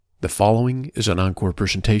The following is an Encore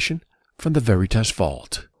presentation from the Veritas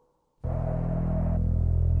Vault.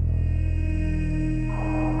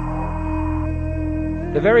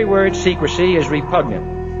 The very word secrecy is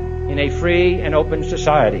repugnant in a free and open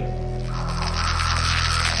society.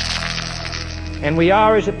 And we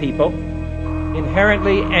are, as a people,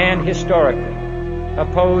 inherently and historically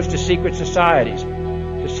opposed to secret societies,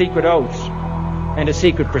 to secret oaths, and to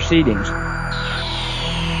secret proceedings.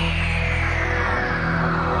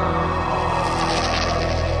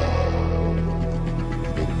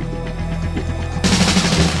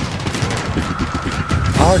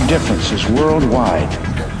 Our differences worldwide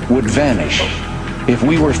would vanish if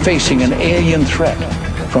we were facing an alien threat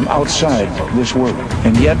from outside this world.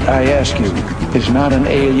 And yet, I ask you, is not an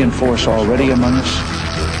alien force already among us?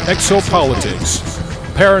 Exopolitics,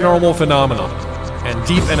 paranormal phenomena, and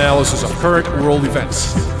deep analysis of current world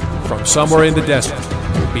events from somewhere in the desert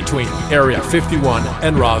between Area 51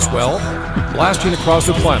 and Roswell, blasting across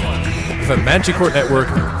the planet. The Manticore Network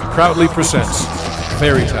proudly presents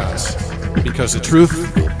Veritas, because the truth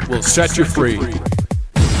will set you free.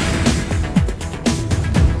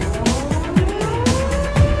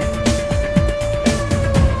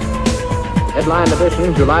 Headline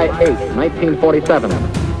edition, July 8, 1947.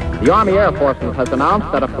 The Army Air Forces has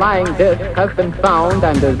announced that a flying disc has been found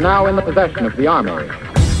and is now in the possession of the Army. It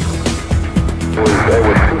was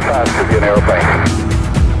too fast to be an airplane.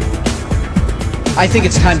 I think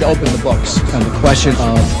it's time to open the books on the question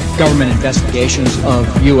of government investigations of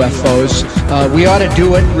UFOs. We ought to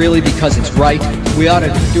do it really because it's right. We ought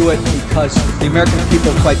to do it because the American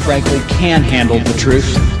people, quite frankly, can handle the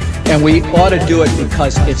truth. And we ought to do it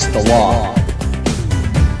because it's the law.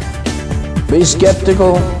 Be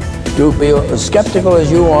skeptical. Do be as skeptical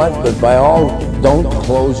as you want, but by all, don't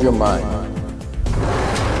close your mind.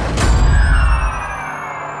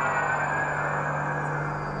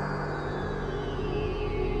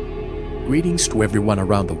 Greetings to everyone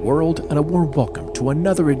around the world, and a warm welcome to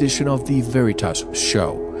another edition of the Veritas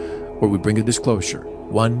Show, where we bring a disclosure,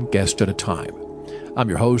 one guest at a time. I'm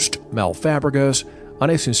your host, Mel Fabregas, and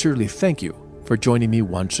I sincerely thank you for joining me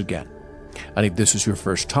once again. And if this is your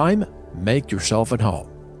first time, make yourself at home.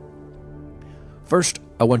 First,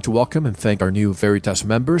 I want to welcome and thank our new Veritas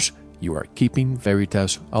members. You are keeping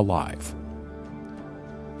Veritas alive.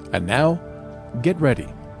 And now, get ready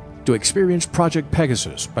to experience Project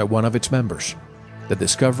Pegasus by one of its members, the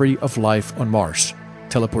discovery of life on Mars,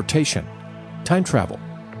 teleportation, time travel,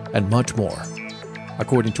 and much more.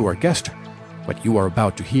 According to our guest, what you are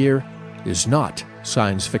about to hear is not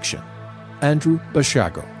science fiction. Andrew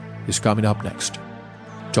Basiago is coming up next.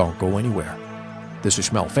 Don't go anywhere. This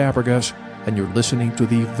is Mel Fabregas, and you're listening to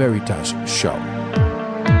the Veritas Show.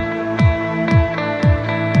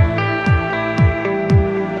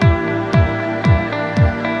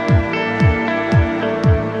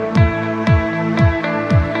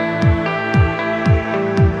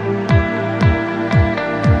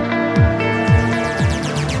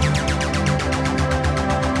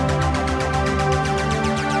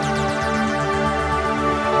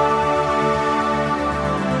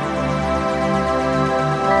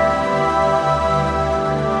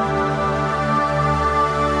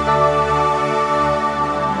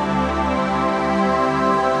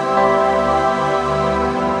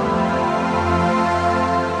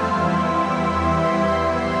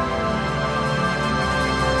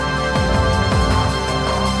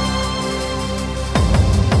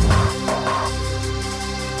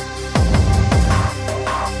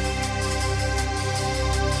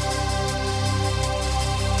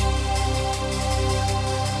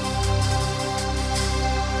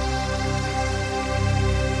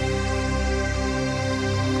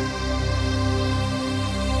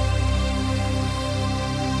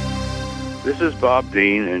 This is Bob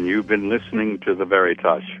Dean, and you've been listening to The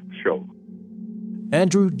Veritas Show.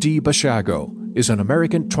 Andrew D. Basiago is an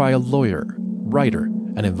American trial lawyer, writer,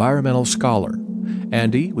 and environmental scholar.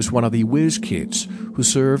 Andy was one of the whiz kids who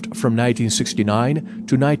served from 1969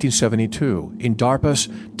 to 1972 in DARPA's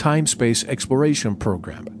time-space exploration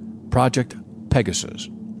program, Project Pegasus.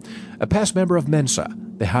 A past member of Mensa,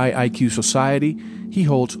 the High IQ Society, he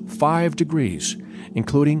holds 5 degrees,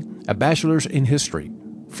 including a bachelor's in history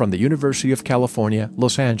from the University of California,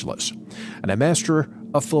 Los Angeles, and a Master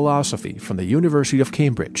of Philosophy from the University of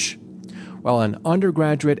Cambridge. While an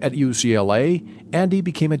undergraduate at UCLA, Andy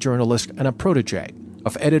became a journalist and a protege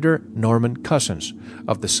of editor Norman Cousins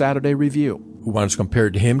of the Saturday Review, who once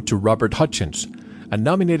compared him to Robert Hutchins and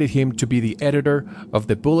nominated him to be the editor of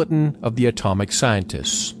the Bulletin of the Atomic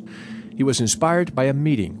Scientists. He was inspired by a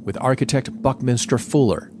meeting with architect Buckminster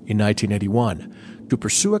Fuller in 1981 to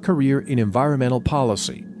pursue a career in environmental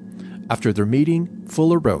policy, After their meeting,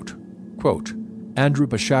 Fuller wrote, quote, Andrew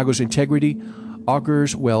Basiago's integrity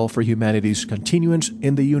augurs well for humanity's continuance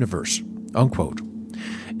in the universe, unquote.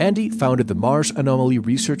 Andy founded the Mars Anomaly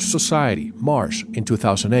Research Society, MARS, in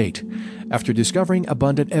 2008, after discovering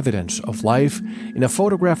abundant evidence of life in a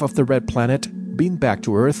photograph of the red planet beamed back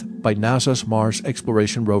to Earth by NASA's Mars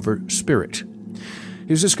exploration rover Spirit.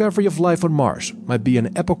 His discovery of life on Mars might be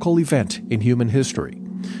an epochal event in human history.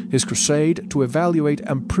 His crusade to evaluate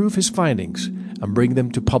and prove his findings and bring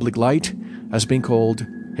them to public light has been called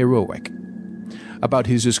heroic. About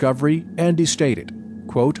his discovery, Andy stated,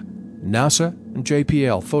 quote, NASA and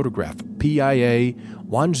JPL photograph PIA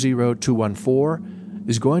 10214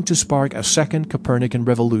 is going to spark a second Copernican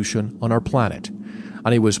revolution on our planet,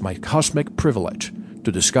 and it was my cosmic privilege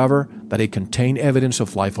to discover that it contained evidence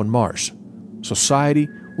of life on Mars. Society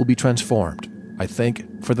will be transformed, I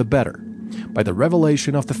think, for the better, by the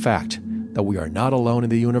revelation of the fact that we are not alone in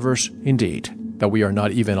the universe, indeed, that we are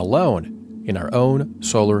not even alone in our own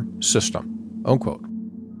solar system, unquote.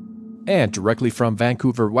 And directly from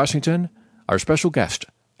Vancouver, Washington, our special guest,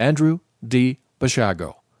 Andrew D.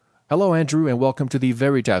 Basiago. Hello, Andrew, and welcome to the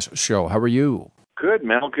Veritas Show. How are you? Good,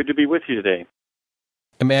 Mel. Good to be with you today.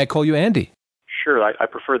 And may I call you Andy? Sure, I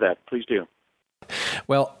prefer that. Please do.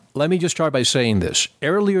 Well, let me just start by saying this.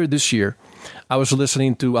 Earlier this year, I was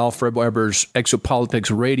listening to Alfred Weber's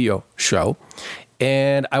Exopolitics radio show,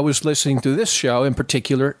 and I was listening to this show in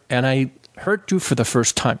particular, and I heard you for the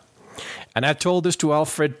first time. And I told this to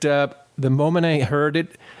Alfred the moment I heard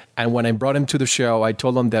it, and when I brought him to the show, I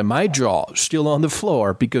told him that my jaw was still on the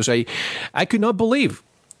floor because I could not believe.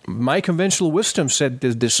 My conventional wisdom said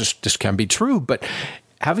this can be true, but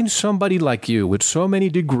having somebody like you with so many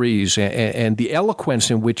degrees and the eloquence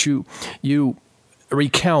in which you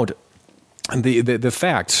recount the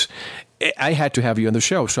facts, I had to have you on the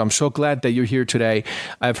show. So I'm so glad that you're here today.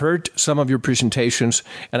 I've heard some of your presentations,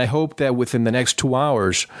 and I hope that within the next 2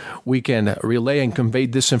 hours, we can relay and convey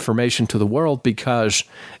this information to the world because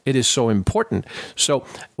it is so important. So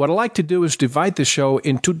what I'd like to do is divide the show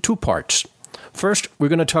into two parts. First, we're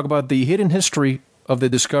going to talk about the hidden history of the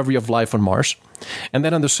discovery of life on Mars. And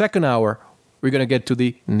then on the second hour, we're going to get to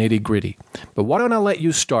the nitty-gritty. But why don't I let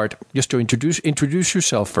you start just to introduce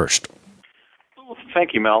yourself first?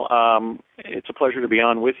 Thank you, Mel. It's a pleasure to be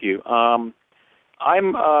on with you. I'm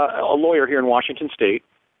a lawyer here in Washington State,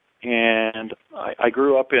 and I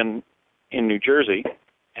grew up in New Jersey,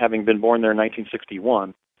 having been born there in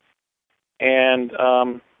 1961.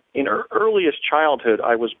 And in earliest childhood,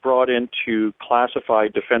 I was brought into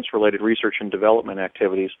classified defense-related research and development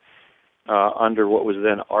activities under what was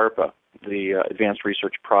then ARPA, the Advanced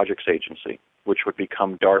Research Projects Agency, which would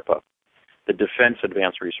become DARPA, the Defense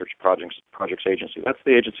Advanced Research Projects Agency. That's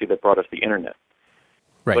the agency that brought us the Internet.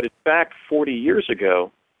 Right. But in fact, 40 years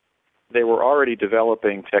ago, they were already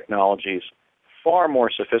developing technologies far more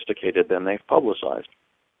sophisticated than they've publicized.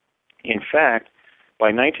 In fact,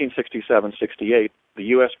 by 1967-68, the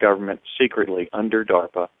U.S. government secretly, under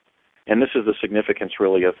DARPA, and this is the significance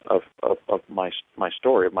really of my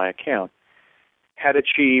story, of my account, had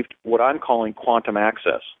achieved what I'm calling quantum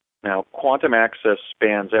access. Now, quantum access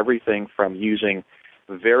spans everything from using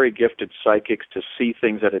very gifted psychics to see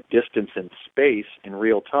things at a distance in space in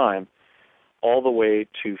real time, all the way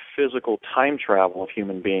to physical time travel of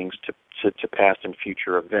human beings to past and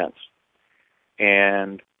future events.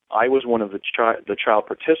 And I was one of the child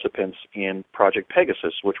participants in Project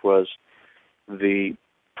Pegasus, which was the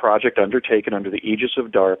project undertaken under the aegis of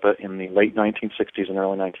DARPA in the late 1960s and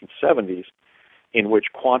early 1970s, in which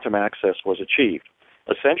quantum access was achieved.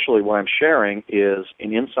 Essentially, what I'm sharing is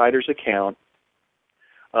an insider's account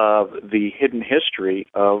of the hidden history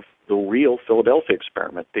of the real Philadelphia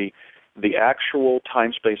experiment, the actual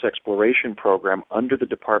time-space exploration program under the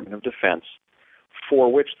Department of Defense,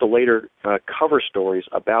 for which the later cover stories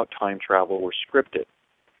about time travel were scripted.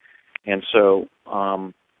 And so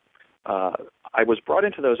I was brought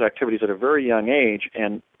into those activities at a very young age,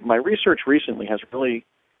 and my research recently has really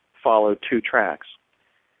followed two tracks.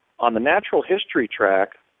 On the natural history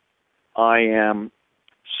track, I am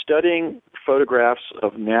studying photographs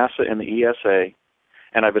of NASA and the ESA,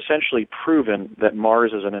 and I've essentially proven that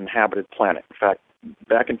Mars is an inhabited planet. In fact,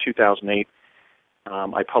 back in 2008,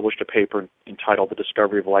 I published a paper entitled The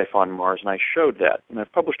Discovery of Life on Mars, and I showed that. And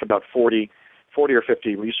I've published about 40 or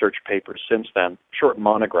 50 research papers since then, short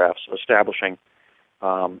monographs establishing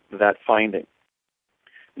that finding.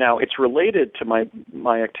 Now, it's related to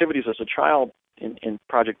my activities as a child in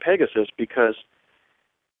Project Pegasus, because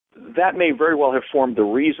that may very well have formed the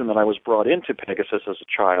reason that I was brought into Pegasus as a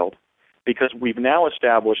child, because we've now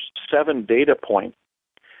established 7 data points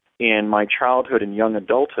in my childhood and young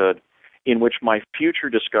adulthood in which my future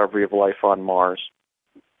discovery of life on Mars,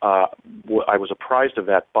 I was apprised of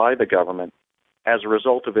that by the government as a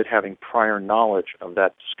result of it having prior knowledge of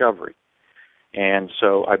that discovery. And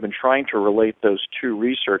so I've been trying to relate those two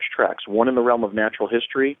research tracks, one in the realm of natural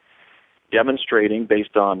history, demonstrating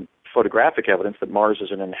based on photographic evidence that Mars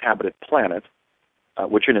is an inhabited planet,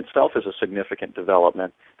 which in itself is a significant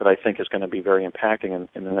development that I think is going to be very impacting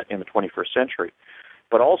in the 21st century.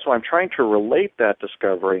 But also I'm trying to relate that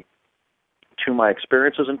discovery to my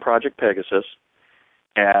experiences in Project Pegasus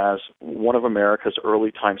as one of America's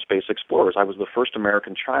early time space explorers. I was the first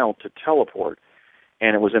American child to teleport,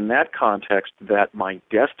 and it was in that context that my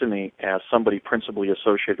destiny as somebody principally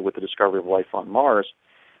associated with the discovery of life on Mars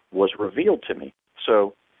was revealed to me.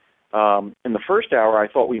 So in the first hour, I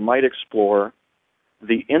thought we might explore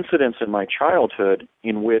the incidents in my childhood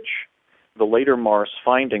in which the later Mars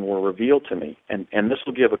finding were revealed to me. And this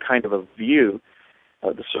will give a kind of a view,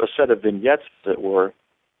 a set of vignettes, as it were,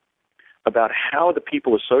 about how the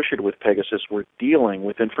people associated with Pegasus were dealing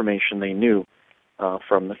with information they knew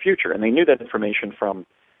from the future. And they knew that information from,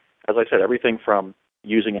 as I said, everything from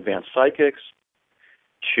using advanced psychics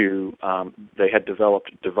to they had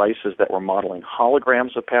developed devices that were modeling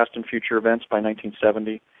holograms of past and future events by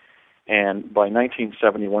 1970. And by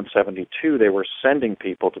 1971-72, they were sending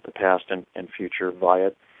people to the past and future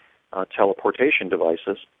via teleportation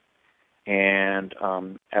devices. And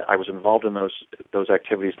I was involved in those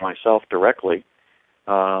activities myself directly.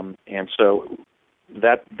 And so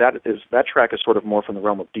that track is sort of more from the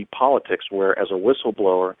realm of deep politics, where as a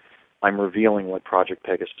whistleblower, I'm revealing what Project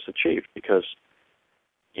Pegasus achieved. Because,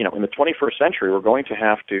 in the 21st century, we're going to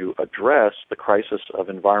have to address the crisis of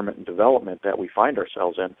environment and development that we find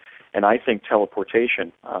ourselves in. And I think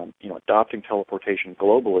teleportation, adopting teleportation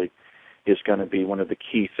globally, is going to be one of the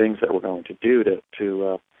key things that we're going to do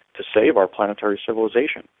to save our planetary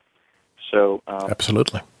civilization. So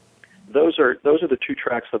absolutely, those are the two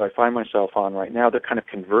tracks that I find myself on right now. They're kind of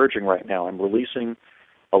converging right now. I'm releasing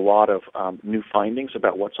a lot of new findings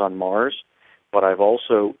about what's on Mars, but I've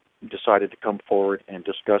also decided to come forward and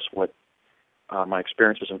discuss what my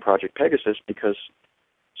experiences in Project Pegasus, because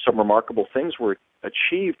some remarkable things were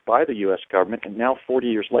achieved by the U.S. government, and now 40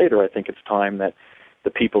 years later, I think it's time that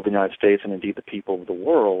the people of the United States and indeed the people of the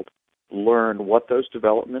world learn what those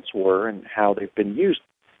developments were and how they've been used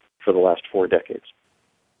for the last 4 decades.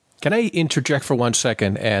 Can I interject for 1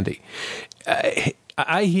 second, Andy?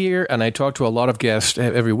 I hear, and I talk to a lot of guests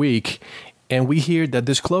every week, and we hear that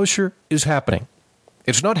disclosure is happening.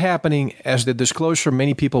 It's not happening as the disclosure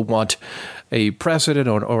many people want a president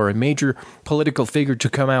or a major political figure to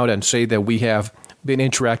come out and say that we have been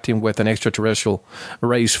interacting with an extraterrestrial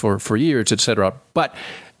race for years, etc. But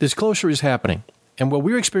disclosure is happening. And what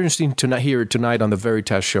we're experiencing tonight on the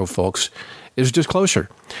Veritas Show, folks, is disclosure.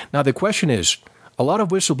 Now, the question is, a lot of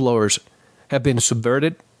whistleblowers have been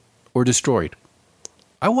subverted or destroyed.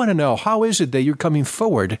 I want to know, how is it that you're coming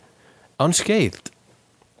forward unscathed?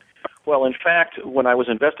 Well, in fact, when I was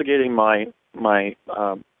investigating my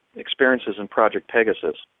experiences in Project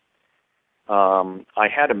Pegasus, I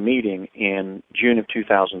had a meeting in June of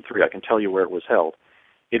 2003. I can tell you where it was held.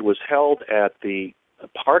 It was held at the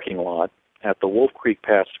parking lot at the Wolf Creek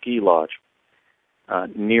Pass Ski Lodge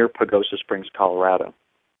near Pagosa Springs, Colorado.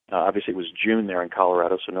 Obviously, it was June there in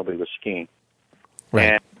Colorado, so nobody was skiing.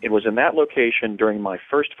 Right. And it was in that location during my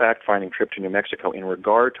first fact-finding trip to New Mexico in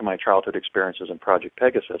regard to my childhood experiences in Project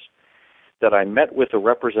Pegasus that I met with a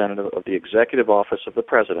representative of the Executive Office of the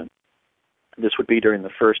President. This would be during the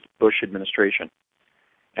first Bush administration.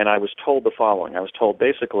 And I was told the following. I was told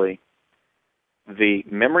basically the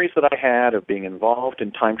memories that I had of being involved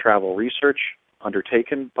in time travel research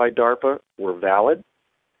undertaken by DARPA were valid,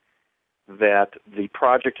 that the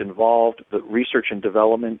project involved the research and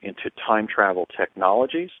development into time travel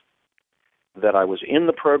technologies, that I was in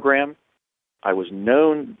the program, I was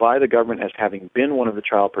known by the government as having been one of the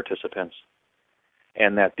child participants,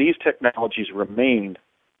 and that these technologies remained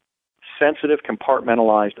sensitive,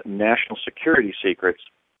 compartmentalized national security secrets,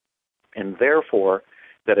 and therefore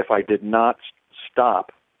that if I did not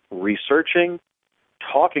stop researching,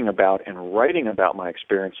 talking about, and writing about my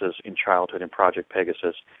experiences in childhood in Project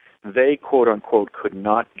Pegasus, they, quote-unquote, could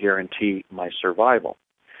not guarantee my survival.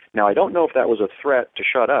 Now, I don't know if that was a threat to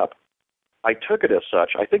shut up. I took it as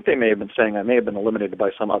such. I think they may have been saying I may have been eliminated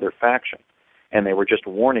by some other faction, and they were just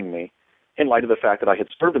warning me in light of the fact that I had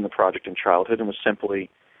served in the project in childhood and was simply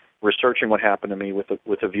researching what happened to me with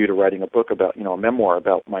a view to writing a book about, a memoir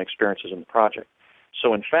about my experiences in the project.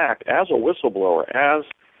 So, in fact, as a whistleblower, as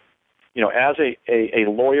a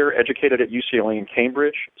lawyer educated at UCLA in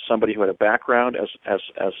Cambridge, somebody who had a background as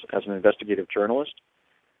an investigative journalist,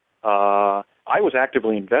 I was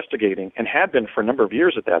actively investigating, and had been for a number of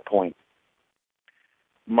years at that point,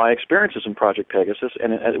 my experiences in Project Pegasus,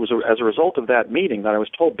 and it was as a result of that meeting that I was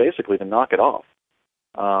told basically to knock it off.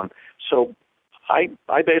 So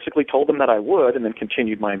I basically told them that I would, and then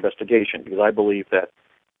continued my investigation, because I believe that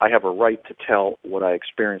I have a right to tell what I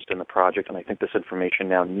experienced in the project, and I think this information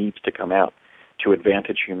now needs to come out to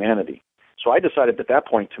advantage humanity. So I decided at that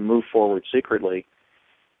point to move forward secretly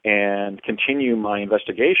and continue my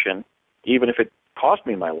investigation, even if it cost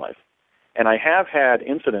me my life. And I have had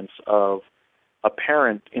incidents of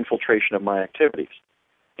apparent infiltration of my activities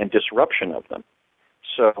and disruption of them.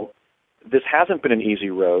 So this hasn't been an easy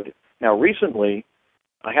road. Now, recently,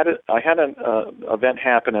 I had an event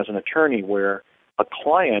happen as an attorney where a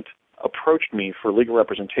client approached me for legal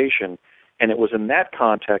representation, and it was in that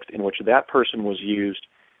context in which that person was used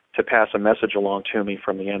to pass a message along to me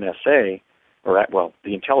from the NSA, or, well,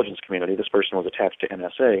 the intelligence community. This person was attached to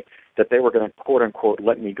NSA, that they were going to, quote-unquote,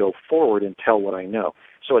 let me go forward and tell what I know.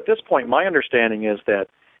 So at this point, my understanding is that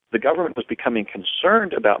the government was becoming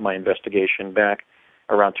concerned about my investigation back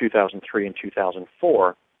around 2003 and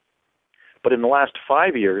 2004. But in the last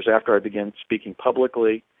 5 years, after I began speaking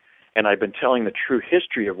publicly, and I've been telling the true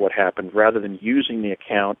history of what happened rather than using the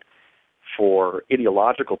account for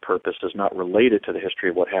ideological purposes not related to the history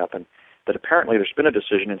of what happened, that apparently there's been a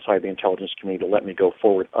decision inside the intelligence community to let me go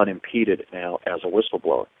forward unimpeded now as a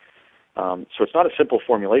whistleblower. So it's not a simple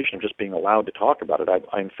formulation of just being allowed to talk about it.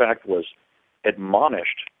 I in fact, was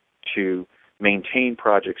admonished to maintain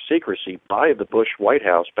project secrecy by the Bush White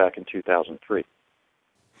House back in 2003.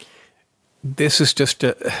 This is just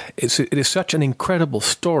it is such an incredible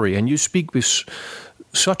story, and you speak with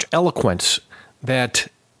such eloquence that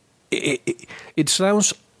it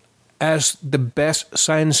sounds as the best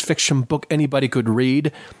science fiction book anybody could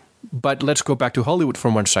read. But let's go back to Hollywood for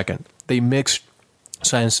 1 second. They mix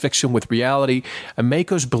science fiction with reality and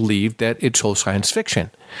make us believe that it's all science fiction.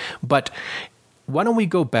 But why don't we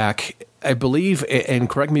go back, I believe, and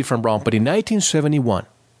correct me if I'm wrong, but in 1971,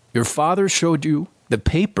 your father showed you the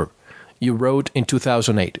paper you wrote in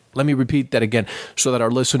 2008. Let me repeat that again so that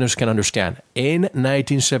our listeners can understand. In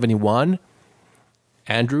 1971,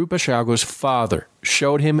 Andrew Basiago's father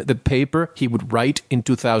showed him the paper he would write in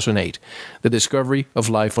 2008, The Discovery of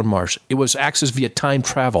Life on Mars. It was accessed via time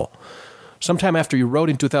travel. Sometime after you wrote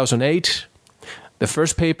in 2008, the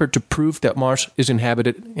first paper to prove that Mars is an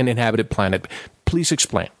inhabited planet. Please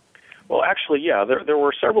explain. Well, actually, yeah, there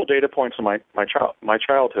were several data points in my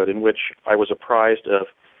childhood in which I was apprised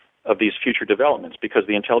of these future developments because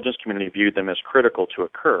the intelligence community viewed them as critical to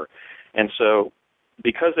occur. And so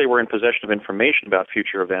because they were in possession of information about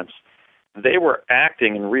future events, they were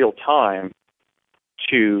acting in real time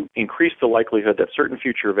to increase the likelihood that certain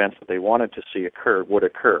future events that they wanted to see occur would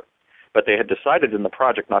occur. But they had decided in the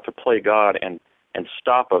project not to play God and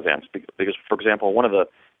stop events because, for example, one of the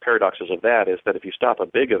paradoxes of that is that if you stop a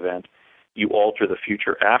big event, you alter the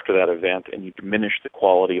future after that event and you diminish the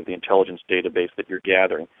quality of the intelligence database that you're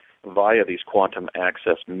gathering via these quantum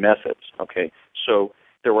access methods. Okay, so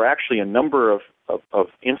there were actually a number of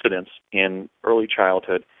incidents in early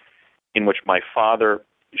childhood in which my father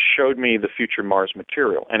showed me the future Mars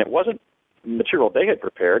material. And it wasn't material they had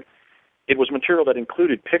prepared. It was material that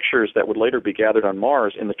included pictures that would later be gathered on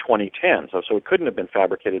Mars in the 2010s. So it couldn't have been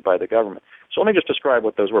fabricated by the government. So let me just describe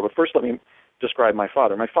what those were. But first let me describe my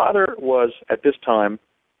father. My father was, at this time,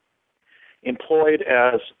 employed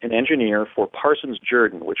as an engineer for Parsons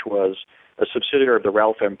Jordan, which was a subsidiary of the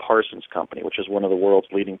Ralph M. Parsons Company, which is one of the world's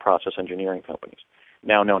leading process engineering companies,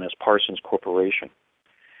 now known as Parsons Corporation.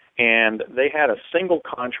 And they had a single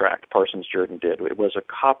contract, Parsons Jordan did. It was a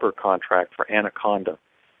copper contract for Anaconda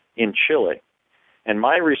in Chile. And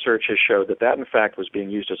my research has showed that in fact, was being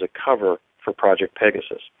used as a cover for Project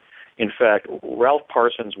Pegasus. In fact, Ralph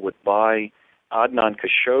Parsons would buy Adnan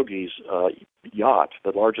Khashoggi's yacht,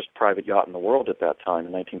 the largest private yacht in the world at that time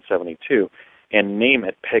in 1972, and name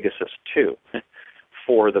it Pegasus 2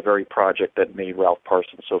 for the very project that made Ralph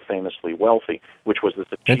Parsons so famously wealthy, which was this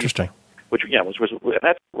achievement. Interesting. Which, yeah, was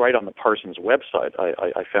that's right on the Parsons website.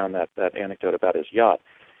 I found that anecdote about his yacht,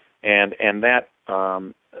 and that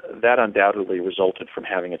undoubtedly resulted from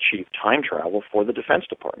having achieved time travel for the Defense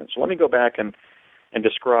Department. So let me go back and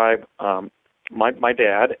describe my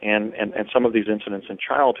dad and some of these incidents in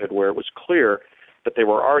childhood where it was clear that they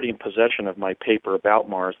were already in possession of my paper about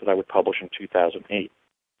Mars that I would publish in 2008.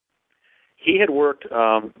 He had worked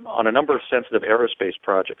on a number of sensitive aerospace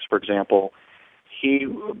projects. For example, he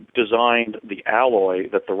designed the alloy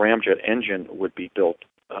that the ramjet engine would be built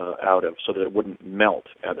out of so that it wouldn't melt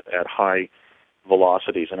at high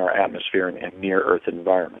velocities in our atmosphere and near-Earth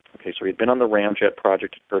environment. Okay, so he'd been on the Ramjet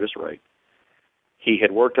project at Curtiss-Wright. He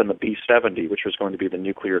had worked on the B-70, which was going to be the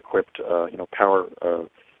nuclear-equipped, power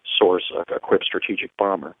source-equipped strategic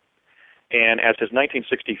bomber. And as his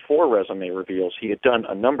 1964 resume reveals, he had done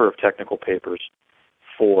a number of technical papers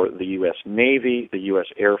for the U.S. Navy, the U.S.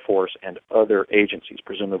 Air Force, and other agencies,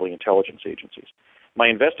 presumably intelligence agencies. My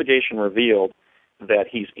investigation revealed that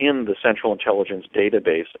he's in the Central Intelligence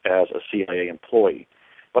Database as a CIA employee.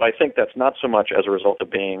 But I think that's not so much as a result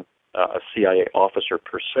of being a CIA officer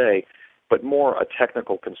per se, but more a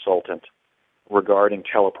technical consultant regarding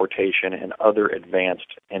teleportation and other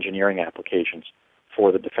advanced engineering applications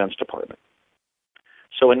for the Defense Department.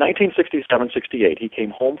 So in 1967-68, he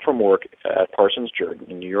came home from work at Parsons Jordan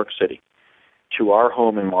in New York City to our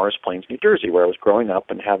home in Morris Plains, New Jersey, where I was growing up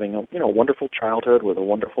and having a wonderful childhood with a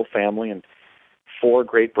wonderful family and 4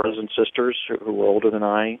 great brothers and sisters who were older than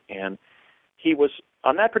I. And he was,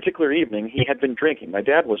 on that particular evening, he had been drinking. My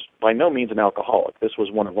dad was by no means an alcoholic. This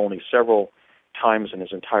was one of only several times in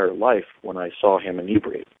his entire life when I saw him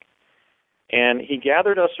inebriated. And he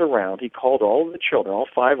gathered us around. He called all of the children, all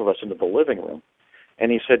 5 of us, into the living room.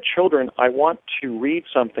 And he said, "Children, I want to read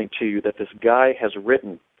something to you that this guy has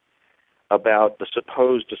written about the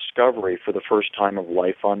supposed discovery for the first time of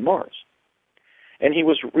life on Mars." And he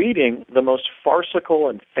was reading the most farcical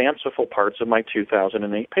and fanciful parts of my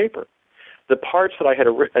 2008 paper, the parts that I had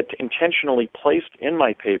intentionally placed in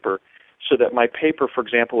my paper so that my paper, for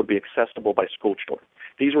example, would be accessible by school children.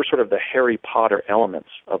 These were sort of the Harry Potter elements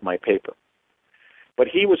of my paper. But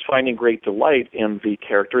he was finding great delight in the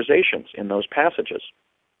characterizations in those passages.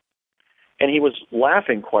 And he was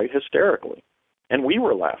laughing quite hysterically. And we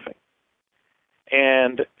were laughing.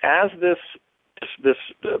 And as this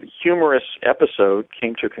humorous episode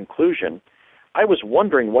came to a conclusion, I was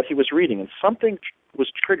wondering what he was reading, and something was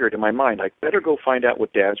triggered in my mind. I better go find out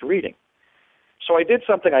what Dad's reading. So I did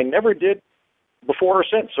something I never did before or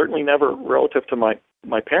since, certainly never relative to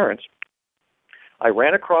my parents. I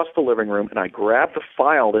ran across the living room and I grabbed the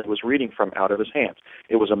file that he was reading from out of his hands.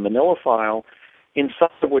 It was a manila file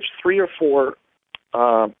inside of which 3 or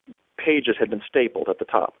 4 pages had been stapled at the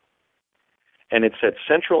top. And it said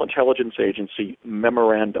Central Intelligence Agency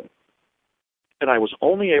Memorandum. And I was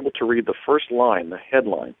only able to read the first line, the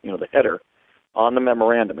headline, the header, on the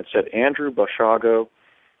memorandum. It said, Andrew Basiago,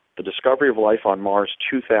 The Discovery of Life on Mars,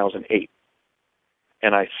 2008.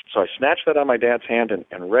 And so I snatched that out of my dad's hand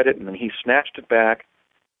and read it, and then he snatched it back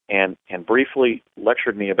and briefly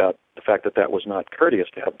lectured me about the fact that was not courteous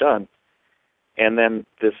to have done. And then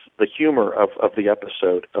the humor of the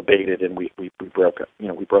episode abated, and we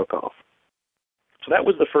broke off. So that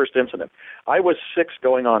was the first incident. I was 6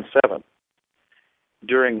 going on 7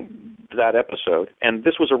 during that episode, and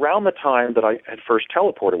this was around the time that I had first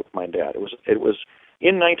teleported with my dad. It was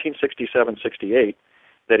in 1967-68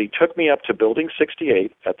 that he took me up to Building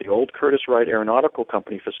 68 at the old Curtiss-Wright Aeronautical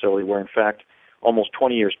Company facility where, in fact, almost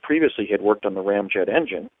 20 years previously he had worked on the Ramjet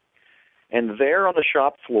engine. And there on the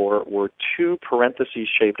shop floor were 2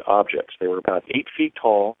 parentheses-shaped objects. They were about 8 feet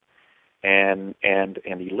tall and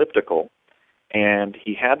elliptical. And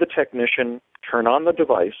he had the technician turn on the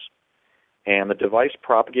device, and the device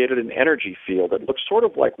propagated an energy field that looked sort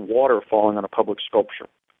of like water falling on a public sculpture,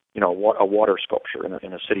 a water sculpture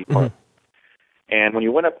in a city park. Mm-hmm. And when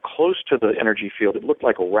you went up close to the energy field, it looked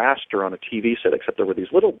like a raster on a TV set, except there were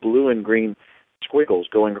these little blue and green squiggles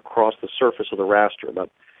going across the surface of the raster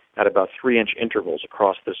at about 3-inch intervals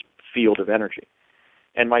across this field of energy.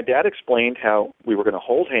 And my dad explained how we were going to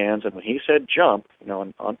hold hands, and when he said jump,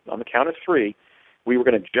 on the count of 3, we were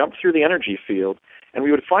going to jump through the energy field, and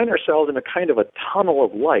we would find ourselves in a kind of a tunnel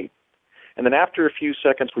of light. And then after a few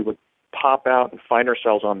seconds, we would pop out and find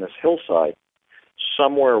ourselves on this hillside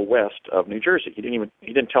somewhere west of New Jersey. He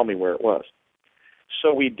didn't tell me where it was.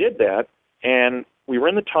 So we did that, and we were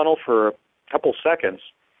in the tunnel for a couple seconds,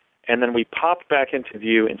 and then we popped back into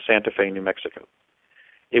view in Santa Fe, New Mexico.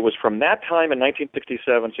 It was from that time in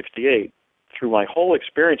 1967-68 through my whole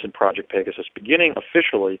experience in Project Pegasus, beginning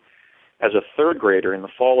officially as a 3rd grader in the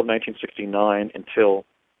fall of 1969 until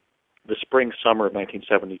the spring-summer of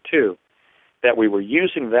 1972, that we were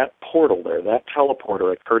using that portal there, that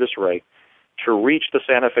teleporter at Curtiss-Wright, to reach the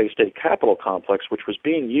Santa Fe State Capitol Complex, which was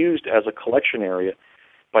being used as a collection area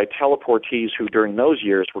by teleportees who during those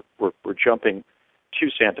years were jumping to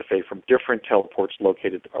Santa Fe from different teleports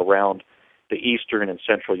located around the eastern and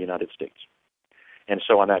central United States. And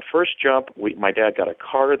so on that first jump, my dad got a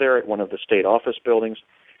car there at one of the state office buildings.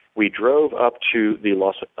 We drove up to the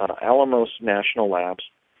Los Alamos National Labs,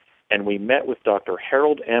 and we met with Dr.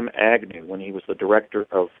 Harold M. Agnew when he was the director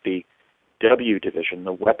of the W division,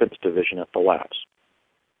 the weapons division at the labs.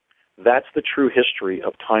 That's the true history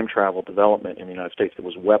of time travel development in the United States that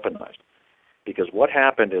was weaponized. Because what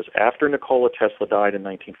happened is, after Nikola Tesla died in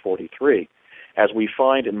 1943, as we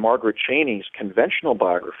find in Margaret Cheney's conventional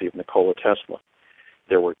biography of Nikola Tesla,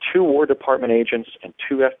 there were 2 War Department agents and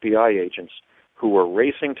 2 FBI agents who were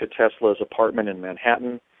racing to Tesla's apartment in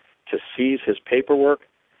Manhattan to seize his paperwork.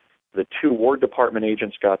 The 2 War Department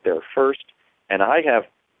agents got there first, and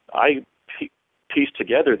I pieced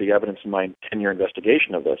together the evidence in my 10-year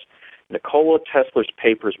investigation of this. Nikola Tesla's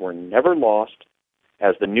papers were never lost,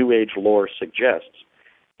 as the New Age lore suggests.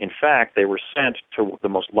 In fact, they were sent to the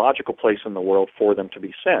most logical place in the world for them to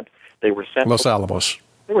be sent. They were sent Los Alamos.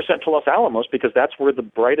 They were sent to Los Alamos because that's where the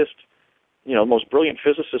brightest, most brilliant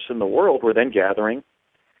physicists in the world were then gathering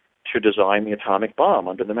to design the atomic bomb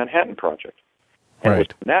under the Manhattan Project. And it was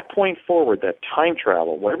from that point forward that time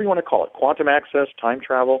travel, whatever you want to call it, quantum access, time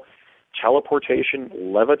travel, teleportation,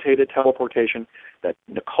 levitated teleportation, that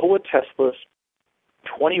Nikola Tesla's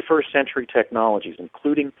 21st century technologies,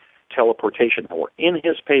 including teleportation, that were in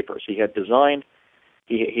his papers. He had designed,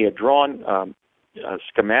 he had drawn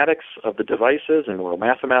schematics of the devices, and there were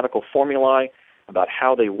mathematical formulae about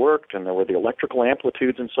how they worked, and there were the electrical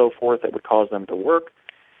amplitudes and so forth that would cause them to work.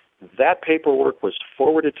 That paperwork was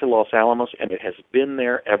forwarded to Los Alamos, and it has been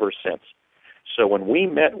there ever since. So when we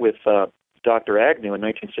met with Dr. Agnew in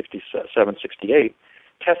 1967-68,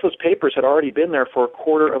 Tesla's papers had already been there for a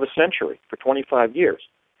quarter of a century, for 25 years.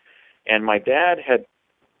 And my dad had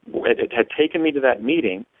taken me to that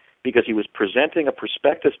meeting because he was presenting a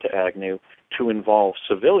prospectus to Agnew to involve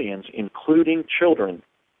civilians, including children,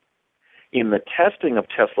 in the testing of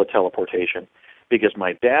Tesla teleportation, because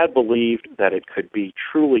my dad believed that it could be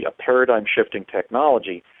truly a paradigm-shifting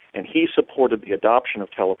technology, and he supported the adoption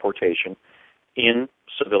of teleportation in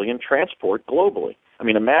civilian transport globally. I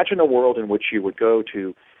mean, imagine a world in which you would go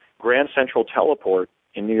to Grand Central Teleport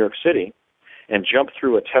in New York City and jump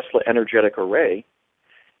through a Tesla energetic array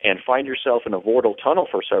and find yourself in a Vortal tunnel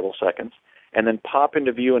for several seconds, and then pop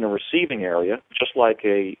into view in a receiving area, just like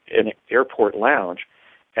an airport lounge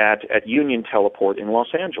at Union Teleport in Los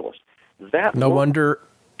Angeles. No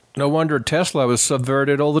wonder Tesla was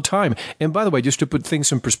subverted all the time. And by the way, just to put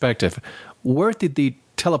things in perspective, where did the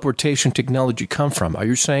teleportation technology come from? Are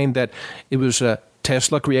you saying that it was a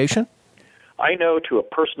Tesla creation? I know to a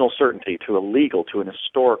personal certainty, to a legal, to an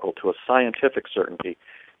historical, to a scientific certainty,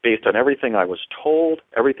 based on everything I was told,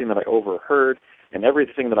 everything that I overheard, and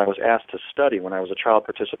everything that I was asked to study when I was a child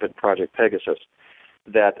participant in Project Pegasus,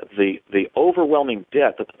 that the overwhelming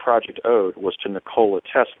debt that the project owed was to Nikola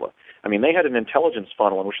Tesla. I mean, they had an intelligence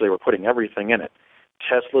funnel in which they were putting everything in it.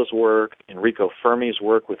 Tesla's work, Enrico Fermi's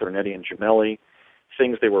work with Ernetti and Gemelli,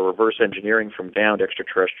 things they were reverse engineering from downed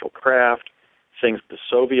extraterrestrial craft, things the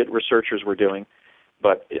Soviet researchers were doing.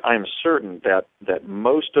 But I'm certain that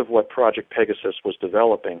most of what Project Pegasus was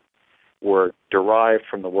developing were derived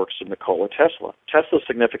from the works of Nikola Tesla. Tesla's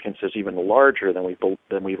significance is even larger than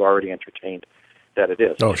we've already entertained that it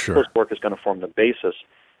is. Oh, sure. Tesla's work is going to form the basis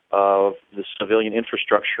of the civilian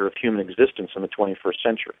infrastructure of human existence in the 21st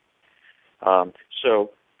century. So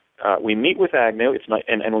we meet with Agnew,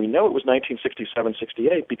 and we know it was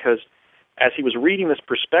 1967-68 because as he was reading this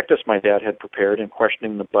prospectus my dad had prepared and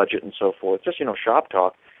questioning the budget and so forth, just, shop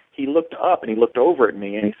talk, he looked up and he looked over at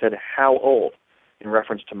me and he said, "How old?" in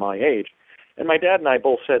reference to my age. And my dad and I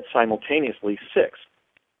both said simultaneously 6.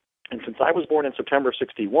 And since I was born in September of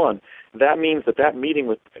 61, that means that meeting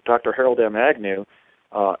with Dr. Harold M. Agnew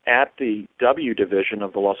at the W division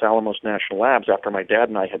of the Los Alamos National Labs, after my dad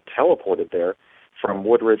and I had teleported there from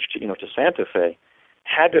Woodridge to Santa Fe,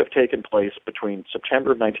 had to have taken place between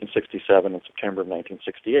September of 1967 and September of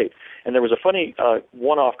 1968. And there was a funny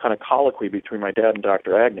one-off kind of colloquy between my dad and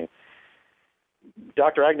Dr. Agnew.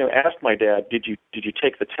 Dr. Agnew asked my dad, did you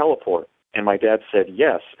take the teleport? And my dad said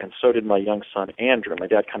yes, and so did my young son Andrew. My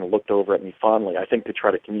dad kind of looked over at me fondly, I think to try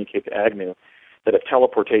to communicate to Agnew that if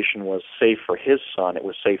teleportation was safe for his son, it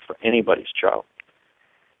was safe for anybody's child.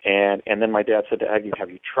 And then my dad said to Agnew, "Have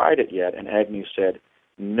you tried it yet?" And Agnew said,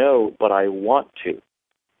 "No, but I want to."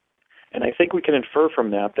 And I think we can infer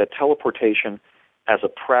from that teleportation as a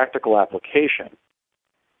practical application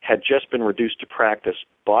had just been reduced to practice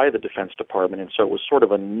by the Defense Department, and so it was sort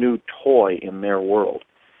of a new toy in their world.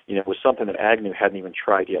 It was something that Agnew hadn't even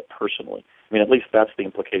tried yet personally. I mean, at least that's the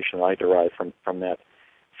implication that I derive from that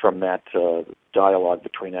dialogue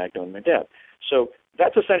between Agnew and my dad. So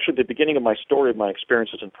that's essentially the beginning of my story of my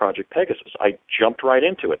experiences in Project Pegasus. I jumped right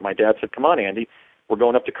into it. My dad said, "Come on, Andy, we're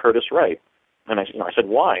going up to Curtis Wright." And I said,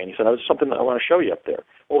 "Why?" And he said, "There's something that I want to show you up there."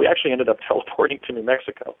 Well, we actually ended up teleporting to New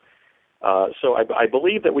Mexico. So I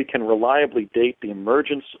believe that we can reliably date the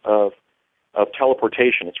emergence of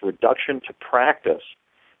teleportation, its reduction to practice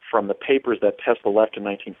from the papers that Tesla left in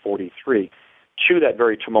 1943 to that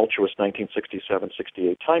very tumultuous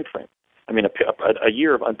 1967-68 time frame. I mean, a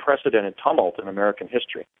year of unprecedented tumult in American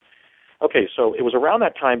history. Okay, so it was around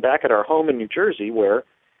that time back at our home in New Jersey where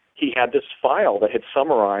he had this file that had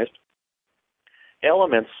summarized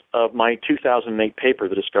elements of my 2008 paper,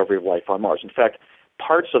 The Discovery of Life on Mars. In fact,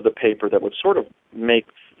 parts of the paper that would sort of make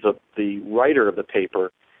the writer of the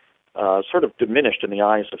paper sort of diminished in the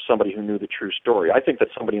eyes of somebody who knew the true story. I think that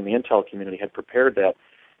somebody in the intel community had prepared that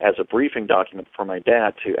as a briefing document for my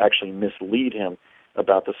dad to actually mislead him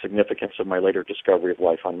about the significance of my later discovery of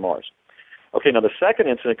life on Mars. Okay, now the second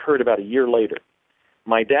incident occurred about a year later.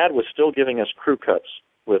 My dad was still giving us crew cuts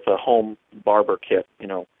with a home barber kit,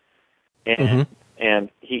 and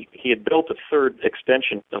he had built a third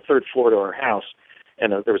floor to our house,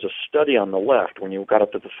 and there was a study on the left when you got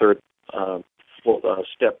up to the third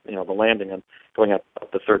step, the landing, and going up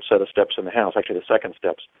the third set of steps in the house, actually the second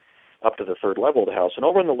steps up to the third level of the house. And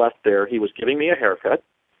over on the left there, he was giving me a haircut.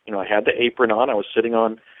 I had the apron on. I was sitting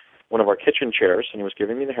on one of our kitchen chairs, and he was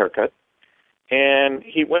giving me the haircut. And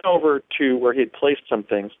he went over to where he had placed some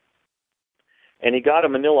things, and he got a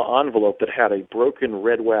manila envelope that had a broken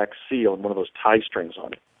red wax seal and one of those tie strings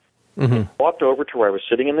on it. Mm-hmm. He walked over to where I was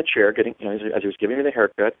sitting in the chair, as he was giving me the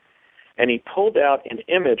haircut, and he pulled out an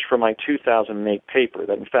image from my 2008 paper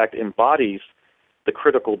that, in fact, embodies the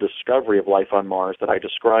critical discovery of life on Mars that I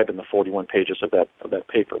describe in the 41 pages of that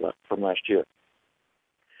paper from last year.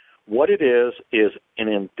 What it is an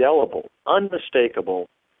indelible, unmistakable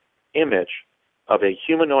image of a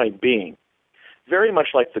humanoid being, very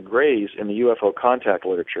much like the grays in the UFO contact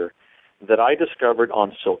literature that I discovered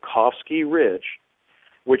on Tsiolkovsky Ridge,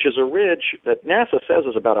 which is a ridge that NASA says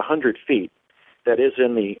is about 100 feet, that is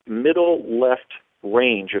in the middle left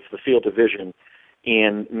range of the field of vision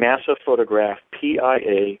in NASA photograph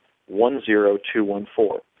PIA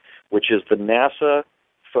 10214, which is the NASA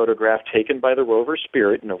photograph taken by the rover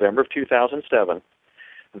Spirit in November of 2007,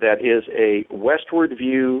 that is a westward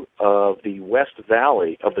view of the West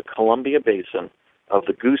Valley of the Columbia Basin of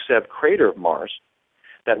the Gusev crater of Mars,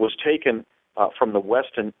 that was taken from the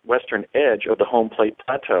western edge of the home plate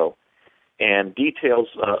plateau, and details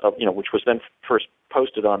of which was then first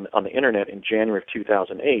posted on the internet in January of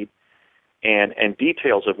 2008, and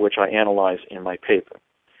details of which I analyze in my paper.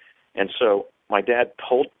 And so my dad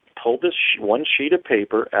pulled this one sheet of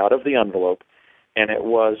paper out of the envelope, and it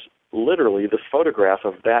was literally the photograph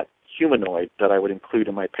of that humanoid that I would include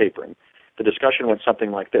in my paper. And the discussion went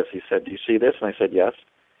something like this. He said, "Do you see this?" And I said, "Yes."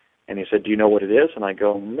 And he said, "Do you know what it is?" And I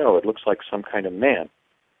go, "No, it looks like some kind of man."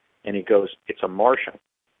 And he goes, "It's a Martian."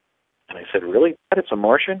 And I said, "Really? It's a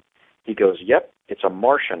Martian?" He goes, "Yep, it's a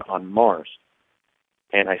Martian on Mars."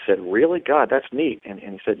 And I said, "Really? God, that's neat." And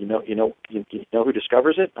he said, you know who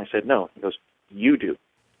discovers it?" I said, "No." He goes, "You do."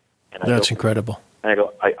 And that's incredible. And I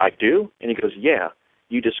go, I do? And he goes, "Yeah,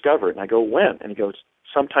 you discover it." And I go, "When?" And he goes,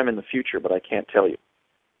 "Sometime in the future, but I can't tell you."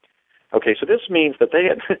 Okay, so this means that they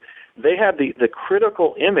had the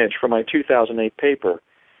critical image from my 2008 paper.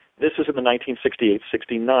 This is in the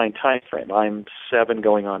 1968-69 time frame. I'm 7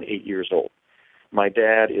 going on 8 years old. My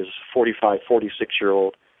dad is 45,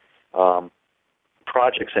 46-year-old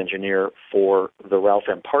projects engineer for the Ralph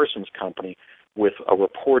M. Parsons Company with a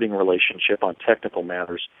reporting relationship on technical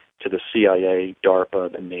matters to the CIA,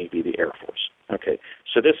 DARPA, the Navy, the Air Force. Okay,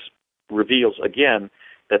 so this reveals, again,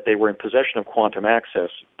 that they were in possession of quantum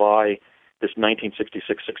access by this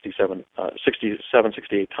 1966-67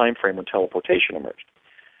 time frame when teleportation emerged.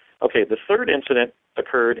 Okay, the third incident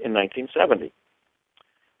occurred in 1970.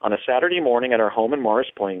 On a Saturday morning at our home in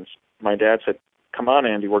Morris Plains, my dad said, "Come on,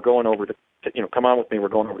 Andy, we're going over to come on with me, we're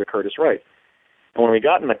going over to Curtis Wright." And when we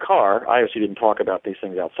got in the car, I obviously didn't talk about these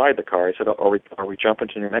things outside the car. I said, are we jumping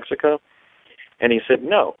to New Mexico? And he said,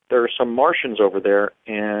 "No, there are some Martians over there,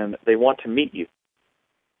 and they want to meet you."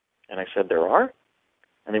 And I said, "There are?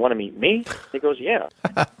 And they want to meet me?" He goes, "Yeah."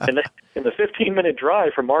 And in the 15-minute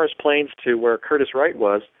drive from Morris Plains to where Curtis Wright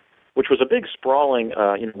was, which was a big, sprawling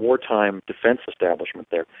wartime defense establishment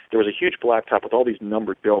there was a huge blacktop with all these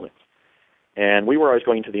numbered buildings. And we were always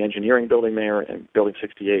going to the engineering building there and Building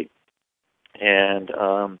 68. And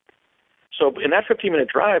so in that 15-minute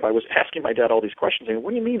drive, I was asking my dad all these questions. Saying,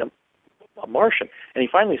 "What do you mean a Martian?" And he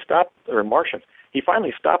finally stopped, or Martians. He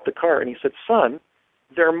finally stopped the car and he said, "Son,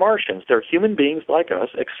 they're Martians. They're human beings like us,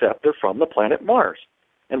 except they're from the planet Mars.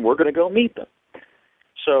 And we're going to go meet them."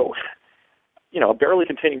 So, barely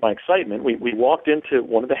containing my excitement, we walked into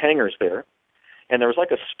one of the hangars there. And there was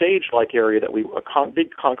like a stage-like area that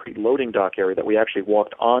big concrete loading dock area that we actually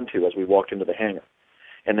walked onto as we walked into the hangar.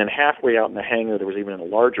 And then halfway out in the hangar, there was even a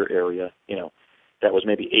larger area, that was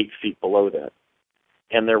maybe 8 feet below that.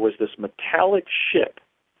 And there was this metallic ship.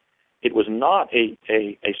 It was not a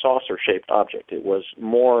saucer-shaped object. It was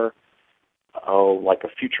more, like a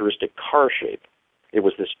futuristic car shape. It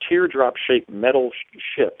was this teardrop-shaped metal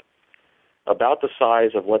ship about the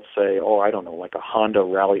size of, let's say, like a Honda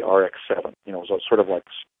Rally RX-7. It was sort of like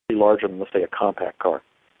slightly larger than, let's say, a compact car.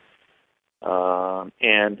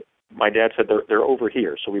 And my dad said, they're over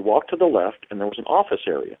here. So we walked to the left, and there was an office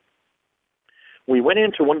area. We went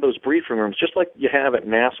into one of those briefing rooms, just like you have at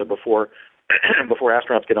NASA before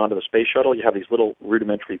astronauts get onto the space shuttle. You have these little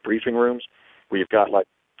rudimentary briefing rooms where you've got like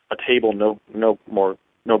a table no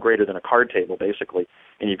greater than a card table, basically,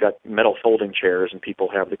 and you've got metal folding chairs, and people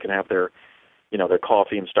can have their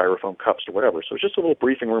coffee in styrofoam cups or whatever. So it's just a little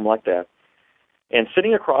briefing room like that. And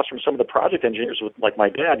sitting across from some of the project engineers, with like my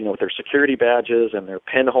dad, with their security badges and their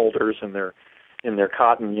pen holders and their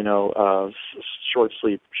cotton, short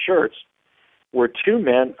sleeve shirts, were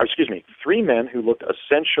three men who looked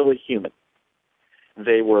essentially human.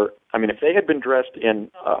 They were, if they had been dressed in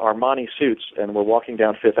Armani suits and were walking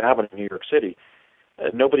down Fifth Avenue in New York City,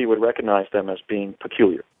 nobody would recognize them as being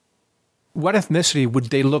peculiar. What ethnicity would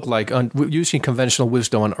they look like using conventional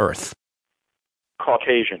wisdom on Earth?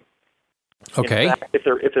 Caucasian. Okay. In fact,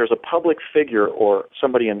 if there's a public figure or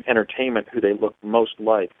somebody in entertainment who they look most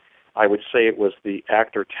like, I would say it was the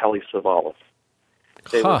actor Telly Savalas.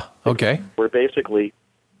 Okay. Were basically,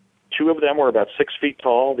 two of them were about 6 feet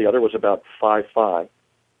tall. The other was about 5'5".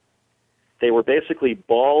 They were basically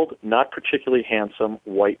bald, not particularly handsome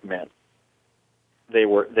white men. They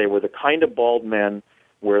were the kind of bald men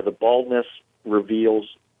where the baldness reveals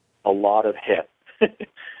a lot of head.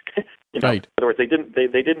 Right. In other words, they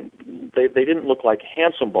didn't look like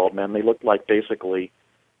handsome bald men. They looked like basically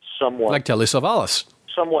somewhat like Telly Savalas,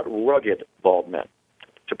 somewhat rugged bald men,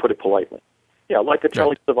 to put it politely. Yeah, like a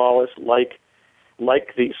Telly Savalas, slightly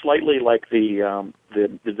like the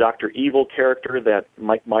Dr. Evil character that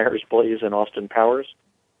Mike Myers plays in Austin Powers.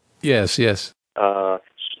 Yes. A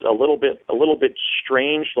little bit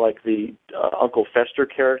strange, like the Uncle Fester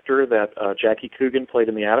character that Jackie Coogan played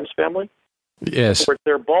in The Addams Family. Yes. Where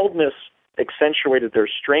their baldness accentuated their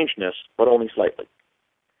strangeness, but only slightly.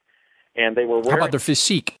 And they were wearing... How about their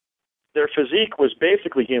physique? Their physique was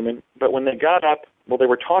basically human, but when they got up, they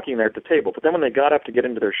were talking there at the table, but then when they got up to get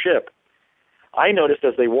into their ship, I noticed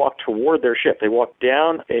as they walked toward their ship, they walked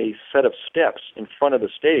down a set of steps in front of the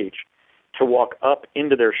stage to walk up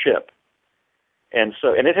into their ship. And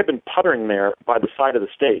it had been puttering there by the side of the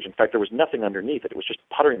stage. In fact, there was nothing underneath it. It was just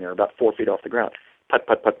puttering there about 4 feet off the ground. Put,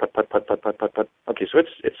 put, put, put, put, put, put, put, put, put. Okay, so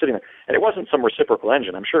it's sitting there. And it wasn't some reciprocal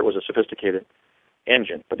engine. I'm sure it was a sophisticated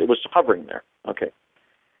engine, but it was hovering there. Okay.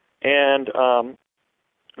 And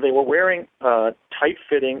they were wearing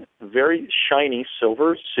tight-fitting, very shiny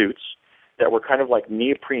silver suits that were kind of like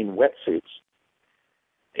neoprene wetsuits.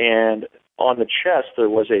 And on the chest, there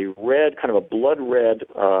was a red, kind of a blood red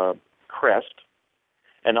crest.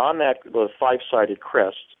 And on that, the five-sided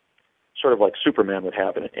crest, sort of like Superman would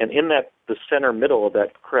have it. And in the center middle of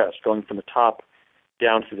that crest, going from the top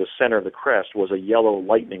down to the center of the crest, was a yellow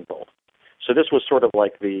lightning bolt. So this was sort of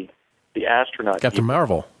like the astronaut. Captain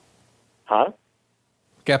Marvel. Huh?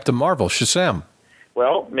 Captain Marvel, Shazam.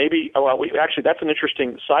 Well, maybe. Actually, that's an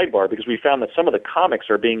interesting sidebar because we found that some of the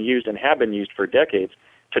comics are being used and have been used for decades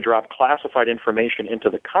to drop classified information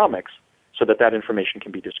into the comics so that information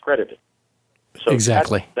can be discredited. So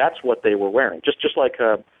exactly. That's what they were wearing. Just like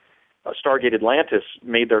Stargate Atlantis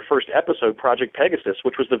made their first episode, Project Pegasus,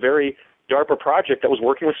 which was the very DARPA project that was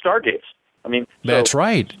working with Stargates. That's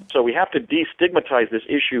right. So we have to destigmatize this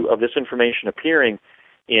issue of this information appearing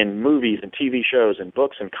in movies and TV shows and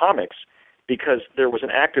books and comics because there was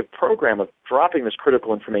an active program of dropping this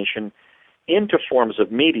critical information into forms of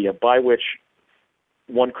media by which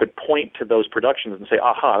one could point to those productions and say,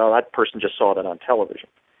 aha, that person just saw that on television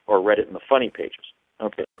or read it in the funny pages.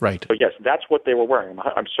 Okay. Right. So yes, that's what they were wearing.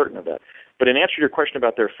 I'm certain of that. But in answer to your question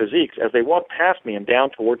about their physiques, as they walked past me and down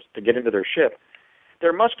towards to get into their ship,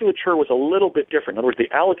 their musculature was a little bit different. In other words,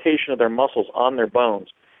 the allocation of their muscles on their bones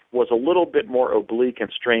was a little bit more oblique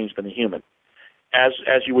and strange than a human, as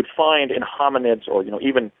you would find in hominids or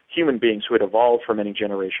even human beings who had evolved for many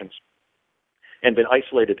generations and been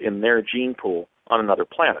isolated in their gene pool on another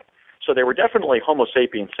planet. So they were definitely Homo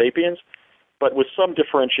sapiens sapiens, but with some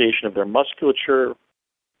differentiation of their musculature,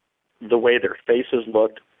 the way their faces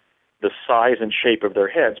looked, the size and shape of their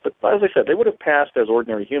heads. But as I said, they would have passed as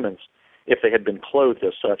ordinary humans if they had been clothed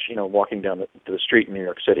as such, walking down the street in New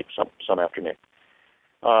York City some afternoon.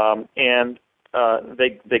 and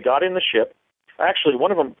they got in the ship. Actually,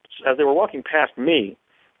 one of them, as they were walking past me,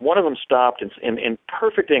 one of them stopped in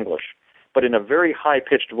perfect English, but in a very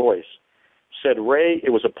high-pitched voice, said, "Ray,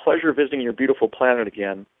 it was a pleasure visiting your beautiful planet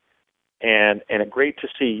again, and great to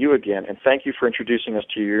see you again, and thank you for introducing us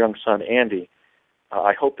to your young son, Andy.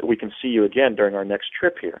 I hope that we can see you again during our next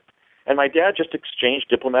trip here." And my dad just exchanged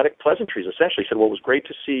diplomatic pleasantries, essentially. He said, "Well, it was great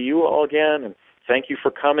to see you all again, and thank you for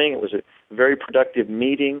coming. It was a very productive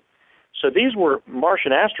meeting." So these were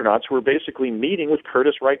Martian astronauts who were basically meeting with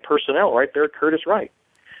Curtiss Wright personnel right there at Curtiss Wright.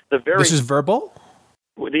 This is verbal?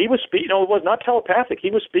 He was speaking. No, it was not telepathic.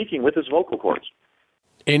 He was speaking with his vocal cords.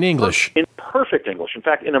 In English? In perfect English. In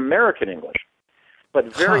fact, in American English. But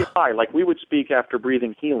very high, like we would speak after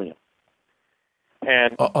breathing helium.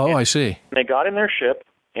 And I see. They got in their ship,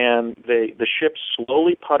 and the ship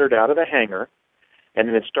slowly puttered out of the hangar, and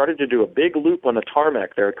then it started to do a big loop on the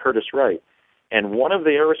tarmac there at Curtiss Wright. And one of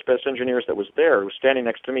the aerospace engineers that was there, who was standing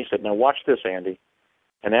next to me, said, "Now watch this, Andy."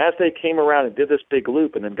 And as they came around and did this big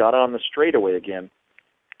loop and then got on the straightaway again,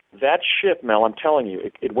 that ship, Mel, I'm telling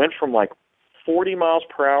you, it went from like 40 miles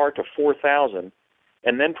per hour to 4,000,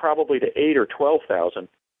 and then probably to 8 or 12,000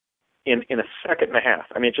 in a second and a half.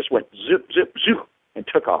 I mean, it just went zip, zip, zoop, and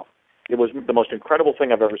took off. It was the most incredible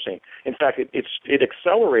thing I've ever seen. In fact, it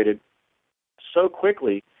accelerated so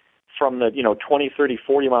quickly from the 20, 30,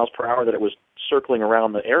 40 miles per hour that it was circling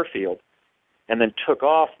around the airfield, and then took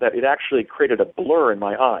off, that it actually created a blur in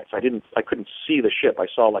my eyes. I couldn't see the ship. I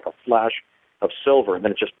saw like a flash of silver, and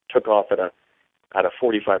then it just took off at a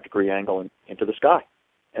 45-degree angle into the sky.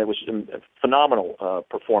 And it was a phenomenal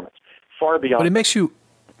performance, far beyond. But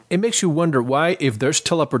it makes you wonder why, if there's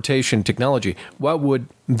teleportation technology, why would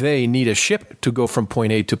they need a ship to go from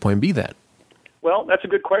point A to point B then? Well, that's a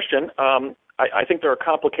good question. I think there are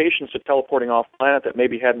complications to teleporting off planet that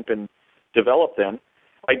maybe hadn't been developed then.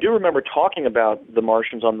 I do remember talking about the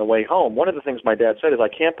Martians on the way home. One of the things my dad said is, "I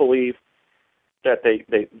can't believe that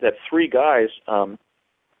that three guys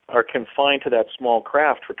are confined to that small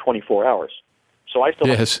craft for 24 hours." So I still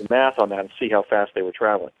have to do the math on that and see how fast they were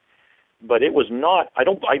traveling. But it was not.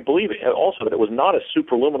 I believe also that it was not a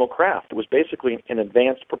superluminal craft. It was basically an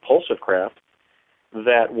advanced propulsive craft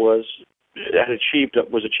that was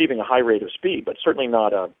achieving a high rate of speed, but certainly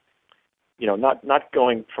not not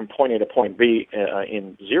going from point A to point B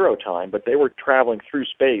in zero time, but they were traveling through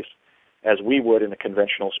space as we would in a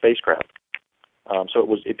conventional spacecraft.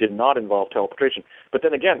 So it did not involve teleportation. But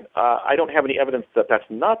then again, I don't have any evidence that that's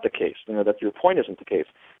not the case, that your point isn't the case.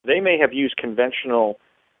 They may have used conventional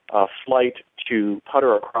flight to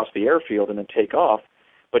putter across the airfield and then take off,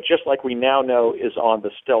 but just like we now know is on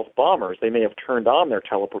the stealth bombers, they may have turned on their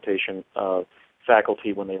teleportation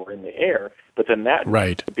faculty when they were in the air, but then that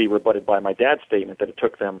would be rebutted by my dad's statement that it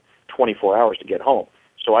took them 24 hours to get home.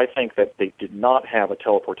 So I think that they did not have a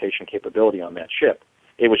teleportation capability on that ship.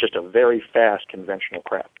 It was just a very fast conventional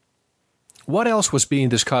craft. What else was being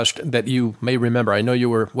discussed that you may remember? I know you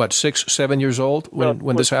were, 6, 7 years old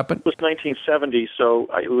when this happened? It was 1970, so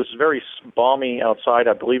it was very balmy outside.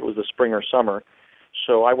 I believe it was the spring or summer.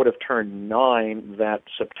 So I would have turned 9 that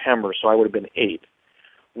September, so I would have been 8.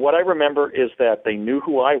 What I remember is that they knew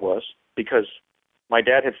who I was because my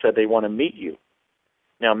dad had said they want to meet you.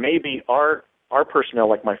 Now, maybe our personnel,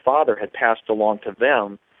 like my father, had passed along to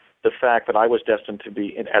them the fact that I was destined to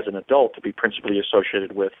be, as an adult, to be principally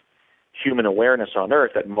associated with human awareness on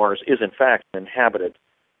Earth, that Mars is, in fact, an inhabited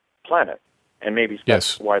planet. And maybe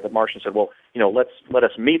that's why the Martians said, well, let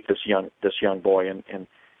us meet this young boy and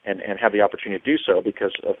have the opportunity to do so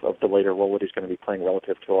because of the later role that he's going to be playing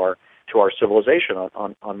relative to our civilization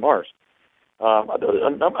on Mars.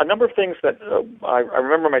 A number of things that I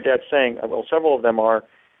remember my dad saying, well, several of them are,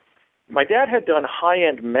 my dad had done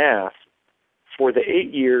high-end math for the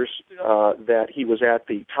 8 years that he was at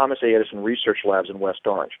the Thomas A. Edison Research Labs in West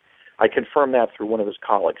Orange. I confirmed that through one of his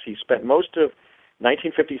colleagues. He spent most of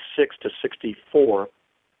 1956 to 64,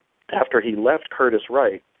 after he left Curtiss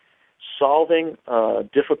Wright, solving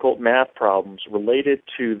difficult math problems related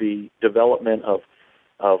to the development of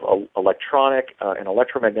electronic and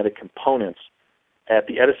electromagnetic components at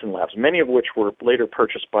the Edison Labs, many of which were later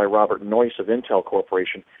purchased by Robert Noyce of Intel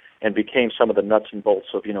Corporation and became some of the nuts and bolts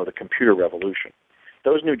of, the computer revolution.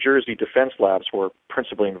 Those New Jersey defense labs were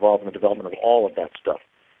principally involved in the development of all of that stuff,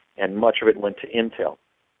 and much of it went to Intel.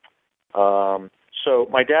 So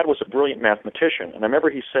my dad was a brilliant mathematician, and I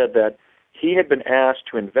remember he said that he had been asked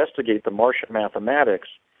to investigate the Martian mathematics,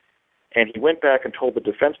 and he went back and told the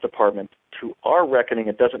Defense Department, to our reckoning,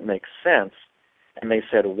 it doesn't make sense. And they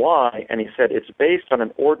said, why? And he said, it's based on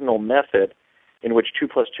an ordinal method in which 2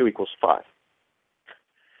 + 2 = 5.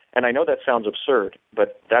 And I know that sounds absurd,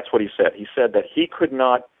 but that's what he said. He said that he could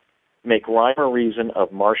not make rhyme or reason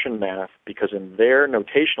of Martian math because in their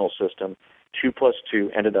notational system, 2 plus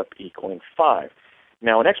 2 ended up equaling 5.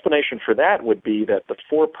 Now, an explanation for that would be that the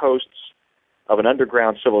 4 posts of an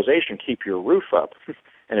underground civilization keep your roof up.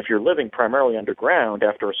 And if you're living primarily underground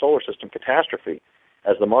after a solar system catastrophe,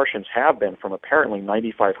 as the Martians have been from apparently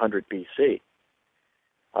 9500 BC,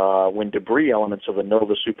 when debris elements of the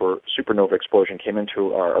supernova explosion came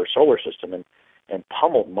into our solar system and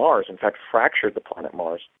pummeled Mars, in fact, fractured the planet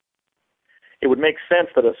Mars, it would make sense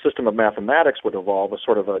that a system of mathematics would evolve, a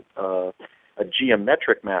sort of a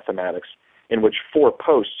geometric mathematics in which 4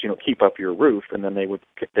 posts, keep up your roof, and then they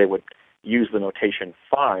would use the notation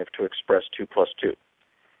 5 to express 2 plus 2.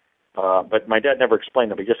 But my dad never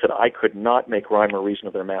explained that. He just said I could not make rhyme or reason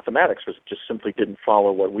of their mathematics because it just simply didn't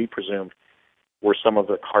follow what we presumed were some of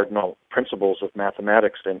the cardinal principles of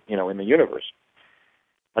mathematics in the universe.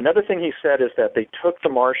 Another thing he said is that they took the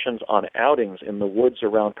Martians on outings in the woods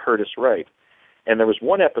around Curtiss-Wright, and there was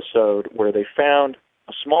one episode where they found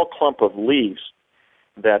a small clump of leaves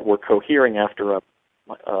that were cohering after a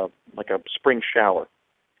spring shower,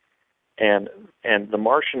 and the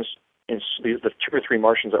Martians, the 2 or 3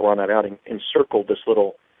 Martians that were on that outing, encircled this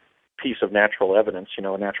little piece of natural evidence,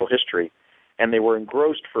 natural history, and they were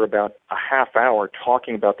engrossed for about a half hour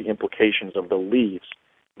talking about the implications of the leaves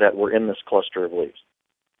that were in this cluster of leaves.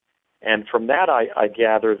 And from that, I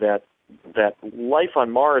gather that life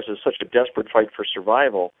on Mars is such a desperate fight for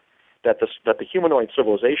survival that the humanoid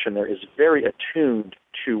civilization there is very attuned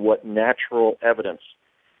to what natural evidence,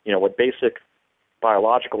 what basic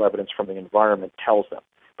biological evidence from the environment tells them.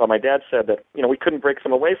 But my dad said that, we couldn't break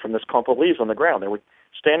them away from this clump of leaves on the ground. They were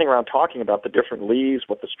standing around talking about the different leaves,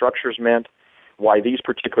 what the structures meant, why these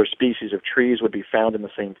particular species of trees would be found in the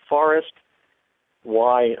same forest,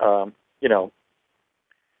 why,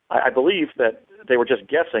 I believe that they were just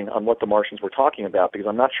guessing on what the Martians were talking about because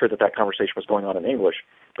I'm not sure that conversation was going on in English.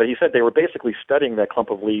 But he said they were basically studying that clump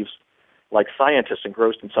of leaves like scientists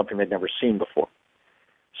engrossed in something they'd never seen before.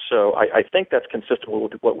 So I think that's consistent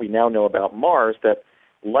with what we now know about Mars, that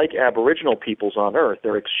like Aboriginal peoples on Earth,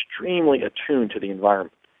 they're extremely attuned to the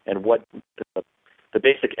environment and what the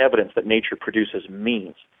basic evidence that nature produces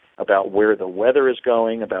means about where the weather is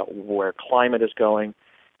going, about where climate is going,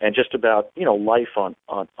 and just about, life on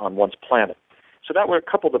one's planet. So that were a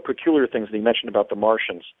couple of the peculiar things that he mentioned about the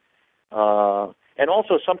Martians. And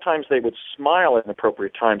also sometimes they would smile at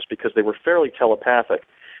inappropriate times because they were fairly telepathic.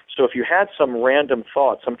 So if you had some random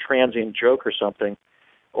thought, some transient joke or something,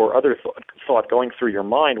 or other thought going through your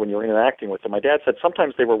mind when you were interacting with them, my dad said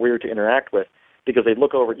sometimes they were weird to interact with because they'd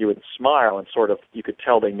look over at you and smile and sort of, you could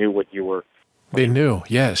tell they knew what you were. They knew,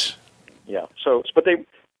 yes. Yeah. So,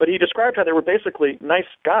 but he described how they were basically nice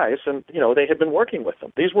guys, and they had been working with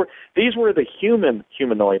them. These were the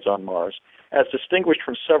humanoids on Mars, as distinguished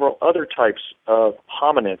from several other types of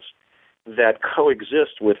hominids that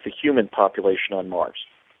coexist with the human population on Mars.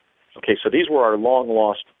 Okay, so these were our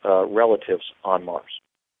long-lost relatives on Mars.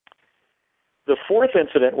 The 4th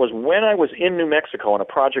incident was when I was in New Mexico on a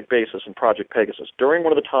project basis in Project Pegasus, during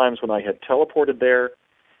one of the times when I had teleported there,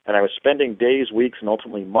 and I was spending days, weeks, and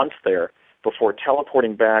ultimately months there before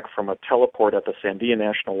teleporting back from a teleport at the Sandia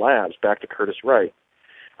National Labs back to Curtiss-Wright.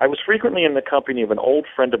 I was frequently in the company of an old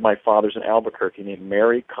friend of my father's in Albuquerque named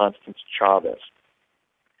Mary Constance Chavez.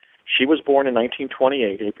 She was born in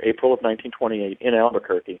 1928, April of 1928, in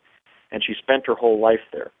Albuquerque, and she spent her whole life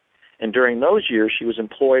there. And during those years, she was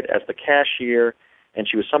employed as the cashier, and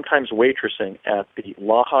she was sometimes waitressing at the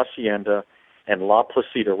La Hacienda and La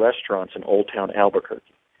Placida restaurants in Old Town Albuquerque.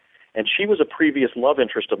 And she was a previous love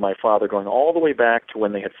interest of my father going all the way back to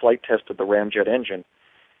when they had flight tested the ramjet engine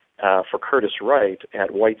for Curtiss-Wright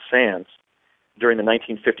at White Sands during the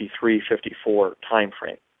 1953-54 time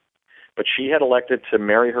frame. But she had elected to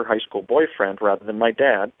marry her high school boyfriend rather than my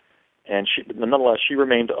dad, and nonetheless, she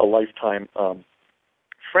remained a lifetime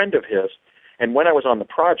friend of his. And when I was on the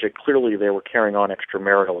project, clearly they were carrying on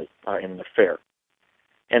extramaritally in an affair.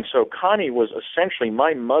 And so Connie was essentially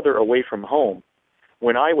my mother away from home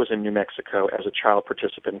when I was in New Mexico as a child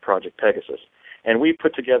participant in Project Pegasus. And we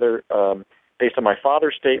put together, based on my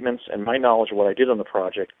father's statements and my knowledge of what I did on the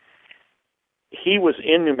project, he was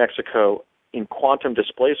in New Mexico in quantum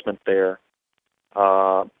displacement there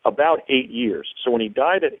about 8 years. So when he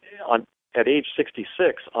died at age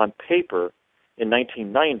 66 on paper in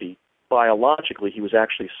 1990, biologically he was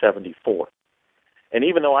actually 74. And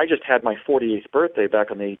even though I just had my 48th birthday back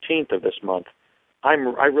on the 18th of this month, I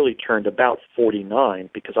really turned about 49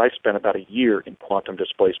 because I spent about a year in quantum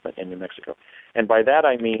displacement in New Mexico. And by that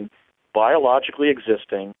I mean biologically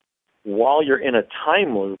existing, while you're in a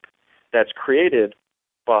time loop that's created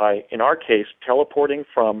by, in our case, teleporting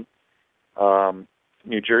from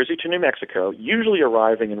New Jersey to New Mexico, usually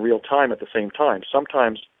arriving in real time at the same time.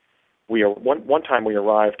 Sometimes one time we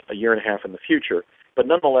arrived a year and a half in the future, but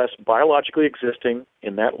nonetheless biologically existing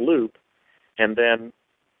in that loop, and then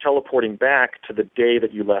teleporting back to the day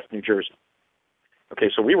that you left New Jersey. Okay,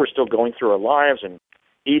 so we were still going through our lives and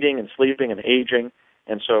eating and sleeping and aging,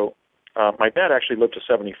 and so my dad actually lived to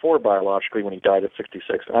 74 biologically when he died at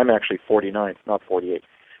 66, and I'm actually 49, not 48.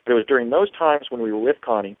 But it was during those times when we were with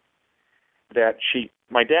Connie that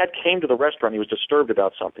my dad came to the restaurant. He was disturbed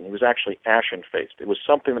about something. He was actually ashen-faced. It was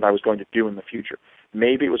something that I was going to do in the future.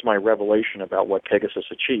 Maybe it was my revelation about what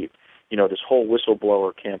Pegasus achieved. You know, this whole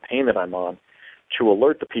whistleblower campaign that I'm on to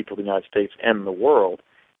alert the people of the United States and the world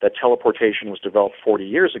that teleportation was developed 40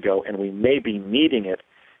 years ago, and we may be needing it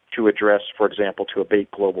to address, for example, to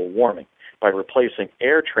abate global warming by replacing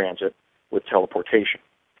air transit with teleportation.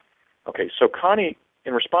 Okay, so Connie,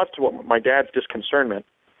 in response to what my dad's disconcernment,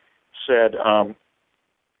 said,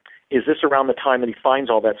 is this around the time that he finds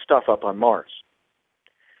all that stuff up on Mars?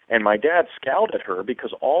 And my dad scowled at her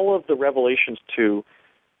because all of the revelations to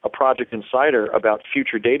a Project Insider about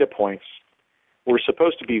future data points were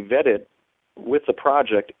supposed to be vetted with the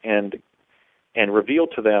project and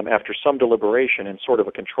revealed to them after some deliberation in sort of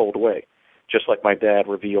a controlled way, just like my dad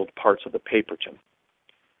revealed parts of the paper to me.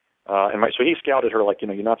 So he scowled at her like,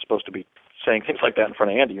 you're not supposed to be saying things like that in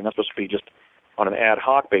front of Andy. You're not supposed to be just on an ad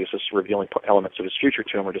hoc basis revealing elements of his future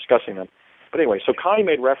to him or discussing them. But anyway, so Connie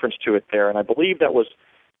made reference to it there, and I believe that was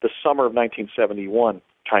the summer of 1971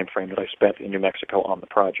 time frame that I spent in New Mexico on the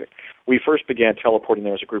project. We first began teleporting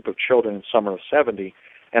there as a group of children in summer of 70,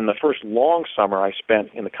 and the first long summer I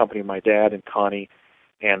spent in the company of my dad and Connie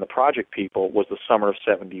and the project people was the summer of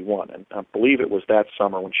 71. And I believe it was that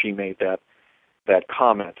summer when she made that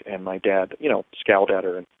comment, and my dad, scowled at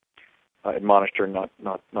her and admonished her not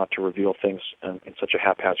to reveal things in such a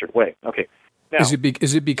haphazard way. Okay. Now, is it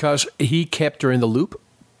because he kept her in the loop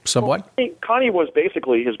somewhat? Well, Connie was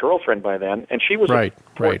basically his girlfriend by then, and she was a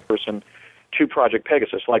support person to Project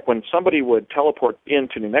Pegasus. Like when somebody would teleport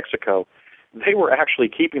into New Mexico, they were actually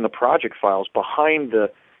keeping the project files behind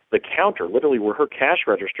the counter, literally where her cash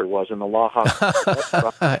register was in the La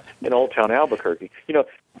Habana in Old Town Albuquerque.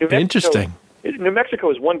 Interesting. New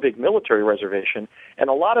Mexico is one big military reservation,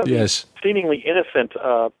 and a lot of these seemingly innocent,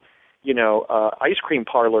 ice cream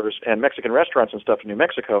parlors and Mexican restaurants and stuff in New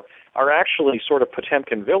Mexico are actually sort of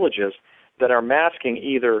Potemkin villages that are masking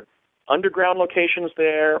either underground locations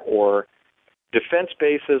there or defense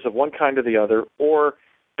bases of one kind or the other, or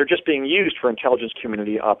they're just being used for intelligence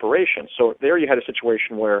community operations. So there you had a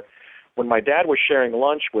situation where when my dad was sharing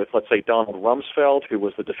lunch with, let's say, Donald Rumsfeld, who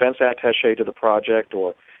was the defense attaché to the project,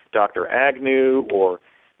 or Dr. Agnew, or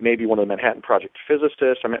maybe one of the Manhattan Project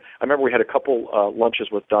physicists. I remember we had a couple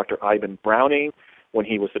lunches with Dr. Ivan Browning when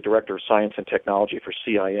he was the director of science and technology for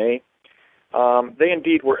CIA. They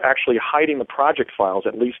indeed were actually hiding the project files,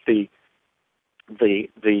 at least the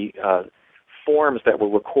forms that were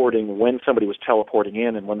recording when somebody was teleporting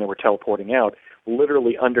in and when they were teleporting out,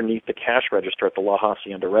 literally underneath the cash register at the La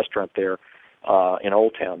Hacienda restaurant there in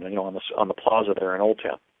Old Town, on the plaza there in Old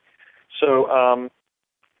Town. So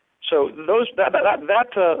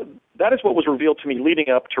that is what was revealed to me leading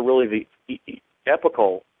up to really the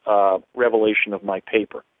epical revelation of my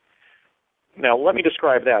paper. Now, let me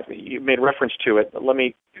describe that. You made reference to it. Let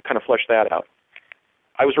me kind of flesh that out.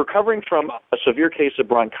 I was recovering from a severe case of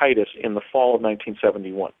bronchitis in the fall of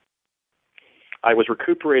 1971. I was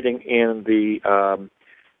recuperating in the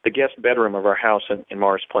guest bedroom of our house in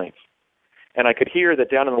Morris Plains. And I could hear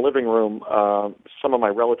that down in the living room, some of my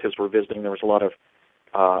relatives were visiting. There was a lot of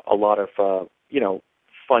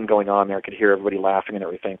fun going on there. I could hear everybody laughing and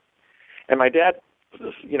everything. And my dad,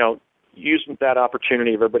 used that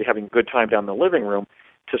opportunity of everybody having a good time down in the living room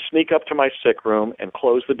to sneak up to my sick room and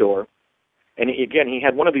close the door. And he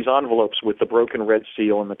had one of these envelopes with the broken red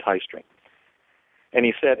seal and the tie string. And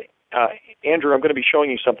he said, Andrew, I'm going to be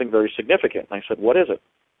showing you something very significant. And I said, what is it?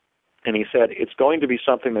 And he said, it's going to be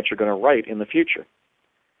something that you're going to write in the future.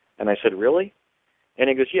 And I said, really? And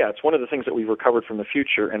he goes, yeah, it's one of the things that we've recovered from the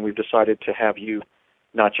future, and we've decided to have you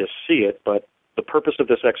not just see it, but the purpose of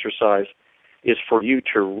this exercise is for you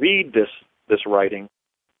to read this writing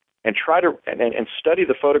and try to and study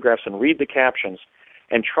the photographs and read the captions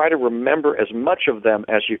and try to remember as much of them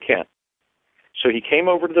as you can. So he came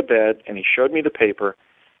over to the bed and he showed me the paper,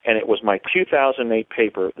 and it was my 2008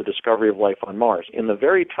 paper, The Discovery of Life on Mars, in the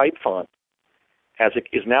very type font as it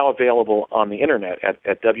is now available on the internet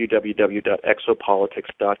at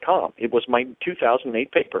www.exopolitics.com. It was my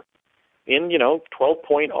 2008 paper. in,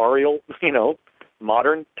 12-point Arial,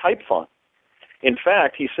 modern type font. In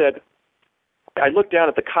fact, he said, I looked down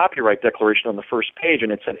at the copyright declaration on the first page,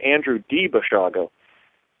 and it said Andrew D. Basiago.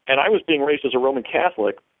 And I was being raised as a Roman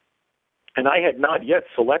Catholic, and I had not yet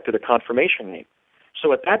selected a confirmation name.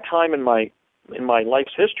 So at that time in my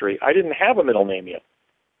life's history, I didn't have a middle name yet,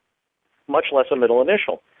 much less a middle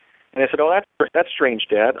initial. And I said, oh, that's strange,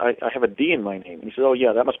 Dad. I have a D in my name. And he said, oh,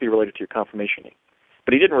 yeah, that must be related to your confirmation name.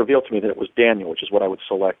 But he didn't reveal to me that it was Daniel, which is what I would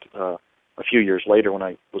select a few years later when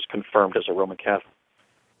I was confirmed as a Roman Catholic.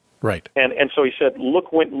 Right. And so he said, look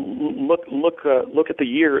at the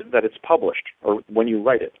year that it's published, or when you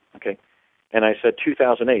write it. Okay. And I said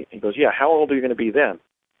 2008. He goes, yeah. How old are you going to be then?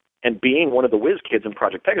 And being one of the whiz kids in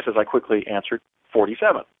Project Pegasus, I quickly answered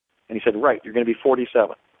 47. And he said, right, you're going to be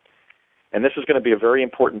 47. And this is going to be a very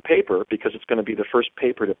important paper because it's going to be the first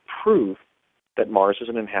paper to prove that Mars is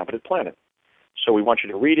an inhabited planet. So we want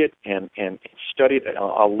you to read it and study it.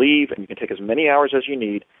 I'll leave, and you can take as many hours as you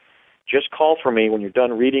need. Just call for me when you're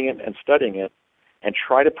done reading it and studying it, and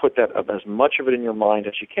try to put that as much of it in your mind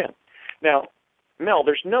as you can. Now, Mel,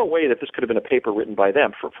 there's no way that this could have been a paper written by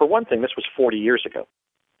them. For one thing, this was 40 years ago.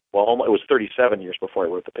 Well, it was 37 years before I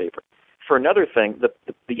wrote the paper. For another thing,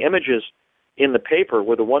 the images in the paper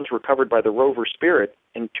were the ones recovered by the rover Spirit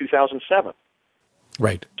in 2007.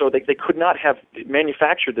 Right. So they could not have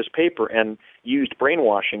manufactured this paper and used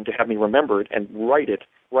brainwashing to have me remember it and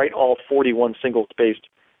write all 41 single-spaced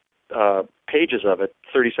pages of it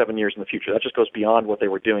 37 years in the future. That just goes beyond what they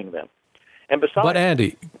were doing then. And besides, but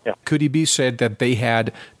Andy, could it be said that they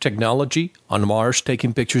had technology on Mars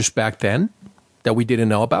taking pictures back then that we didn't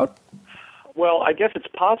know about? Well, I guess it's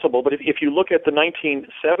possible, but if you look at the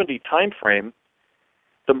 1970 time frame,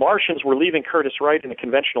 the Martians were leaving Curtiss Wright in a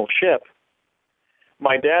conventional ship.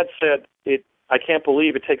 My dad said, I can't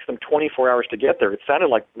believe it takes them 24 hours to get there. It sounded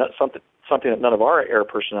like something that none of our air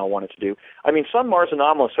personnel wanted to do. I mean, some Mars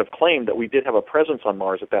anomalists have claimed that we did have a presence on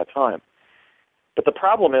Mars at that time. But the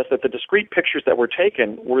problem is that the discrete pictures that were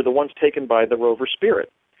taken were the ones taken by the rover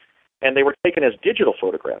Spirit, and they were taken as digital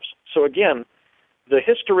photographs. So again, the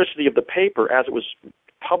historicity of the paper as it was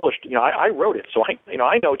published, I wrote it, so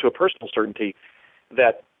I know to a personal certainty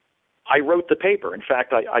that I wrote the paper. In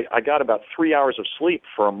fact, I got about 3 hours of sleep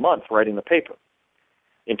for a month writing the paper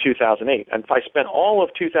in 2008. And I spent all of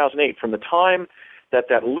 2008, from the time that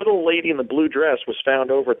little lady in the blue dress was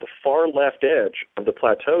found over at the far left edge of the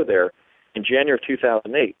plateau there in January of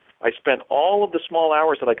 2008, I spent all of the small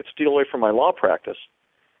hours that I could steal away from my law practice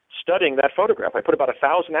studying that photograph. I put about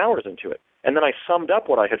 1,000 hours into it. And then I summed up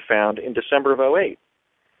what I had found in December of 2008.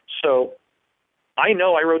 So I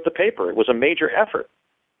know I wrote the paper. It was a major effort.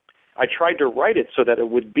 I tried to write it so that it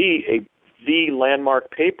would be the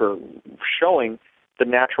landmark paper showing the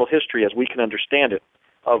natural history as we can understand it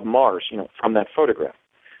of Mars, from that photograph.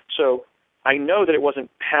 So I know that it wasn't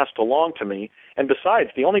passed along to me. And besides,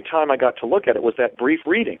 the only time I got to look at it was that brief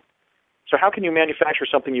reading. So how can you manufacture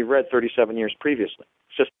something you read 37 years previously?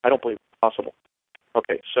 It's just, I don't believe it's possible.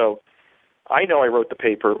 Okay, so I know I wrote the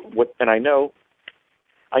paper, and I know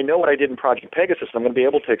what I did in Project Pegasus. I'm going to be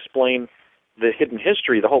able to explain the hidden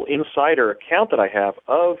history, the whole insider account that I have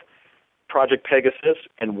of Project Pegasus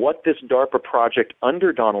and what this DARPA project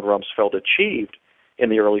under Donald Rumsfeld achieved in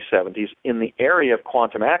the early 70s in the area of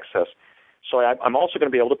quantum access. So I'm also going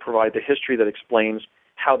to be able to provide the history that explains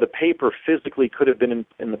how the paper physically could have been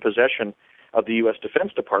in the possession of the U.S.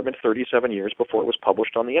 Defense Department 37 years before it was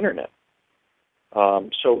published on the Internet.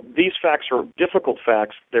 So these facts are difficult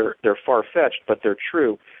facts. They're far-fetched, but they're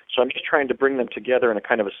true. So I'm just trying to bring them together in a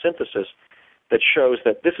kind of a synthesis that shows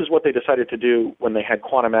that this is what they decided to do when they had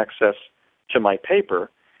quantum access to my paper.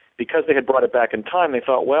 Because they had brought it back in time, they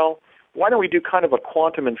thought, well, why don't we do kind of a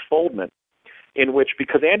quantum enfoldment in which,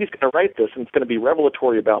 because Andy's going to write this and it's going to be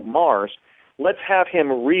revelatory about Mars, let's have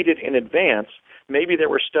him read it in advance. Maybe they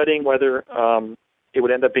were studying whether it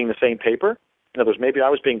would end up being the same paper. In other words, maybe I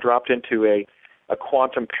was being dropped into a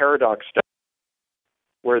quantum paradox study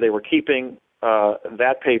where they were keeping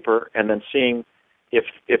that paper and then seeing if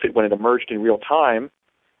it, when it emerged in real time,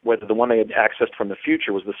 whether the one they had accessed from the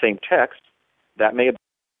future was the same text. That may have been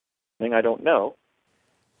something, I don't know.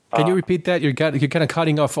 Can you repeat that? You're kind of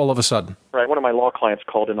cutting off all of a sudden. Right. One of my law clients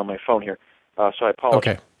called in on my phone here, so I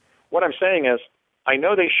apologize. Okay. What I'm saying is, I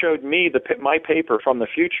know they showed me my paper from the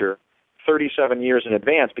future 37 years in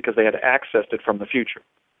advance because they had accessed it from the future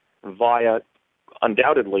via,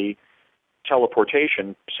 undoubtedly,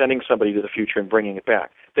 teleportation, sending somebody to the future and bringing it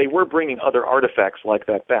back. They were bringing other artifacts like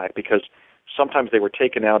that back because sometimes they were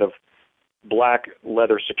taken out of black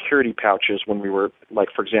leather security pouches when we were, like,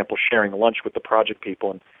 for example, sharing lunch with the project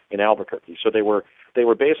people in Albuquerque. So they were They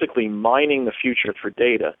were basically mining the future for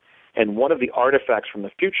data, and one of the artifacts from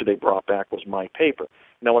the future they brought back was my paper.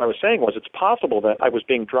 Now, what I was saying was it's possible that I was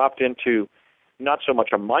being dropped into not so much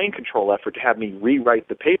a mind control effort to have me rewrite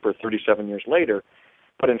the paper 37 years later,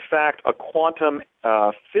 but in fact a quantum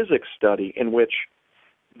physics study in which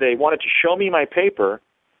they wanted to show me my paper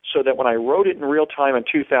so that when I wrote it in real time in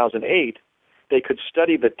 2008, they could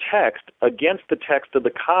study the text against the text of the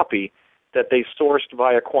copy that they sourced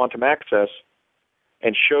via quantum access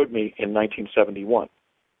and showed me in 1971.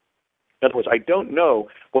 In other words, I don't know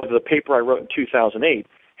whether the paper I wrote in 2008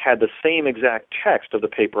 had the same exact text of the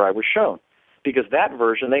paper I was shown, because that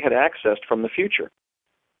version they had accessed from the future.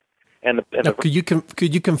 Now, could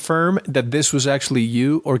you confirm that this was actually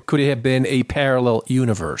you, or could it have been a parallel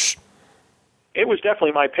universe? It was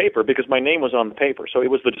definitely my paper because my name was on the paper. So it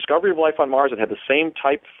was the discovery of life on Mars. It had the same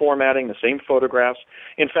type formatting, the same photographs.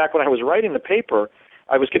 In fact, when I was writing the paper,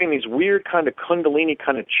 I was getting these weird kind of kundalini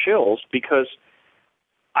kind of chills because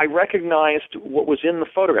I recognized what was in the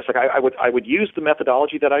photographs. Like I would use the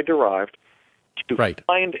methodology that I derived to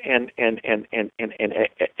find and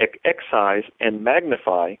excise and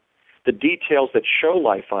magnify the details that show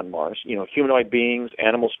life on Mars, humanoid beings,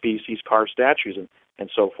 animal species, carved statues, and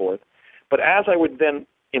so forth. But as I would then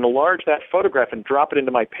enlarge that photograph and drop it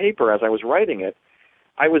into my paper as I was writing it,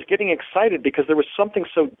 I was getting excited because there was something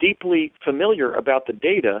so deeply familiar about the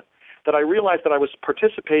data that I realized that I was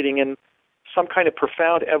participating in some kind of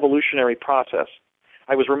profound evolutionary process.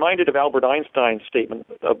 I was reminded of Albert Einstein's statement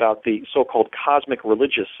about the so-called cosmic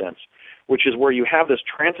religious sense, which is where you have this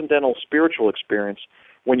transcendental spiritual experience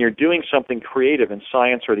when you're doing something creative in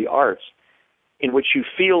science or the arts, in which you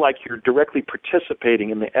feel like you're directly participating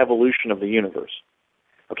in the evolution of the universe.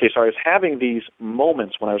 Okay, so I was having these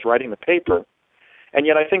moments when I was writing the paper, and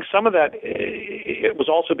yet I think some of that, it was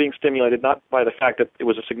also being stimulated not by the fact that it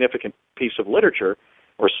was a significant piece of literature,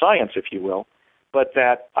 or science, if you will, but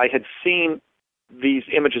that I had seen these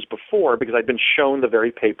images before because I'd been shown the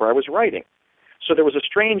very paper I was writing. So there was a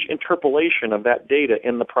strange interpolation of that data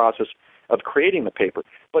in the process of creating the paper.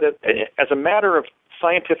 But as a matter of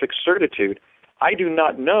scientific certitude, I do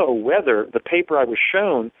not know whether the paper I was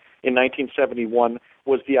shown in 1971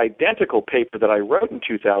 was the identical paper that I wrote in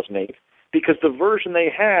 2008, because the version they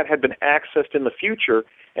had been accessed in the future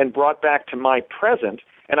and brought back to my present,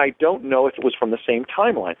 and I don't know if it was from the same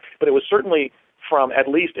timeline. But it was certainly from at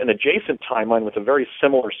least an adjacent timeline with a very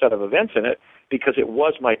similar set of events in it, because it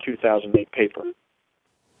was my 2008 paper.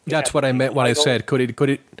 That's what I meant when I said, could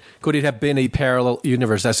it have been a parallel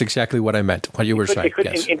universe? That's exactly what I meant, what you were saying.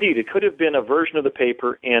 Yes. Indeed, it could have been a version of the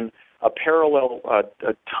paper in a parallel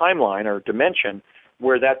timeline or dimension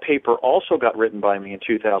where that paper also got written by me in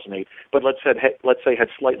 2008, but let's say had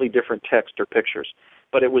slightly different text or pictures.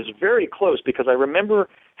 But it was very close because I remember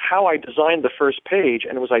how I designed the first page,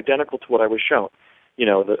 and it was identical to what I was shown.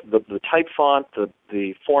 The type font,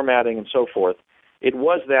 the formatting, and so forth. It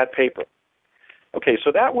was that paper. Okay,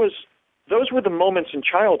 so those were the moments in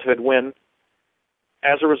childhood when,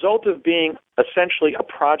 as a result of being essentially a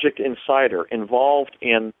project insider involved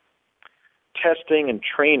in testing and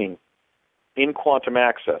training in quantum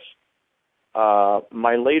access,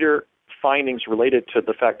 my later findings related to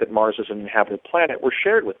the fact that Mars is an inhabited planet were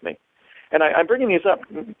shared with me. And I'm bringing these up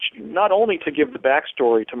not only to give the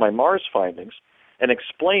backstory to my Mars findings and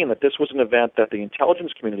explain that this was an event that the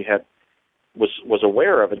intelligence community was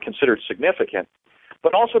aware of and considered significant,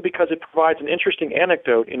 but also because it provides an interesting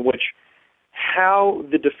anecdote in which how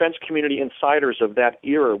the defense community insiders of that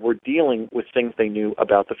era were dealing with things they knew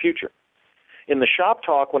about the future. In the shop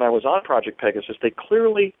talk when I was on Project Pegasus, they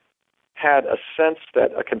clearly had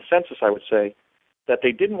a consensus, I would say, that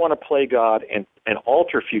they didn't want to play God and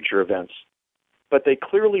alter future events, but they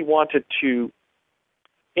clearly wanted to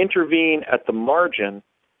intervene at the margin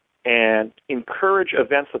and encourage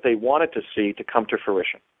events that they wanted to see to come to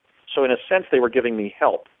fruition. So in a sense, they were giving me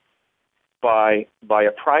help by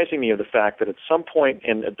apprising me of the fact that at some point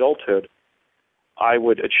in adulthood, I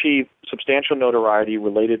would achieve substantial notoriety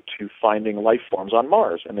related to finding life forms on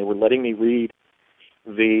Mars, and they were letting me read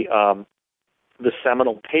the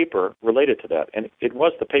seminal paper related to that. And it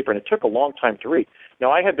was the paper, and it took a long time to read.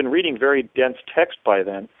 Now, I had been reading very dense text by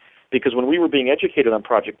then, because when we were being educated on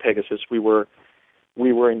Project Pegasus, we were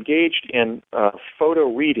engaged in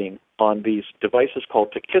photo reading on these devices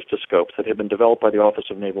called tachistoscopes that had been developed by the Office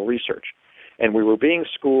of Naval Research. And we were being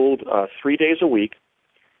schooled 3 days a week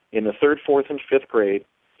in the 3rd, 4th, and 5th grade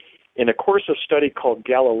in a course of study called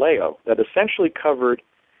Galileo that essentially covered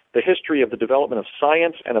the history of the development of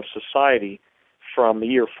science and of society from the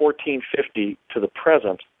year 1450 to the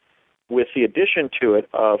present, with the addition to it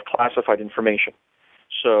of classified information.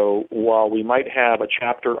 So while we might have a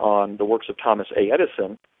chapter on the works of Thomas A.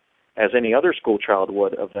 Edison, as any other school child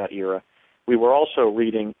would of that era, we were also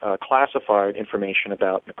reading classified information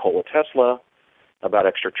about Nikola Tesla, about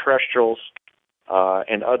extraterrestrials,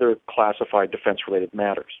 and other classified defense-related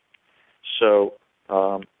matters. So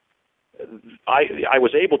I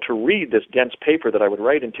was able to read this dense paper that I would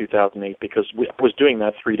write in 2008 because I was doing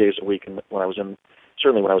that 3 days a week, and when I was in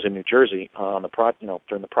New Jersey on the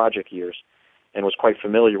during the project years, and was quite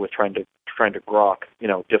familiar with trying to grok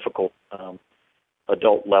difficult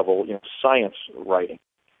adult level science writing.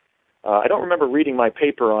 I don't remember reading my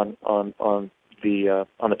paper on the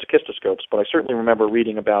tachistoscopes, but I certainly remember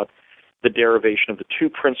reading about the derivation of the two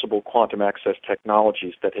principal quantum access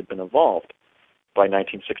technologies that had been evolved by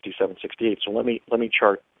 1967-68. So let me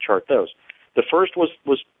chart those. The first was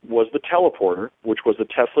the teleporter, which was the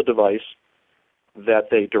Tesla device that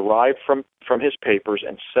they derived from his papers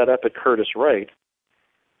and set up at Curtiss-Wright.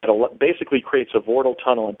 It basically creates a vortal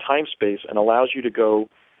tunnel in time-space and allows you to go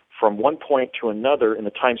from one point to another in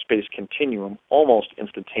the time-space continuum almost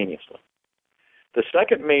instantaneously. The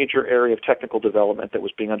second major area of technical development that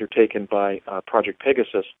was being undertaken by Project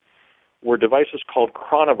Pegasus were devices called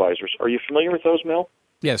chronovisors. Are you familiar with those, Mel?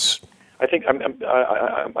 Yes. I think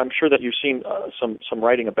I'm sure that you've seen some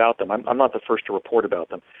writing about them. I'm not the first to report about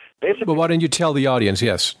them. Basically, but why don't you tell the audience?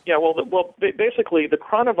 Yes. Yeah. Well, basically, the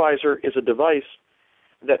chronovisor is a device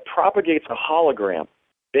that propagates a hologram,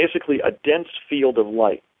 basically a dense field of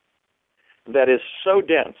light that is so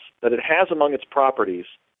dense that it has among its properties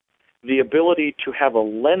the ability to have a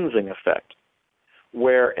lensing effect,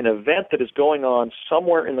 where an event that is going on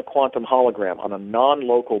somewhere in the quantum hologram on a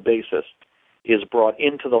non-local basis is brought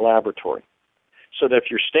into the laboratory. So that if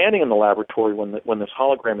you're standing in the laboratory when this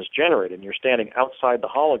hologram is generated and you're standing outside the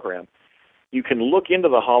hologram, you can look into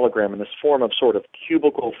the hologram in this form of sort of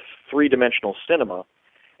cubical three-dimensional cinema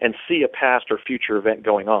and see a past or future event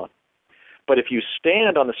going on. But if you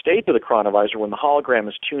stand on the stage of the chronovisor when the hologram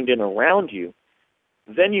is tuned in around you,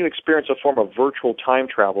 then you experience a form of virtual time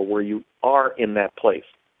travel where you are in that place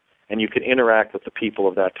and you can interact with the people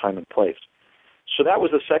of that time and place. So that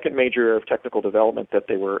was the second major area of technical development that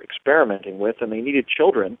they were experimenting with, and they needed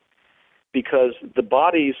children because the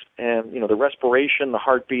bodies and the respiration, the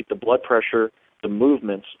heartbeat, the blood pressure, the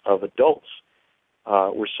movements of adults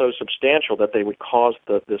were so substantial that they would cause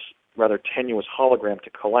this rather tenuous hologram to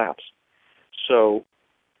collapse. So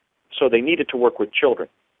they needed to work with children.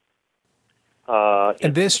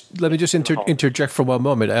 And this, let me just interject for one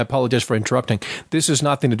moment. I apologize for interrupting. This has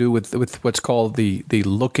nothing to do with what's called the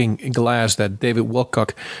looking glass that David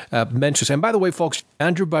Wilcock mentions. And by the way, folks,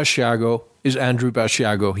 Andrew Basiago is Andrew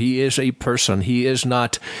Basiago. He is a person. He is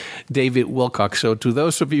not David Wilcock. So to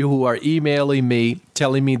those of you who are emailing me,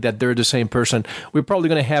 telling me that they're the same person, we're probably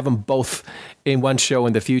going to have them both in one show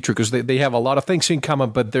in the future because they have a lot of things in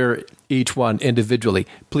common, but they're each one individually.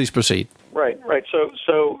 Please proceed. Right.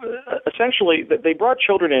 So essentially, they brought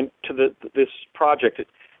children into this project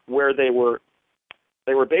where they were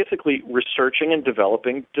basically researching and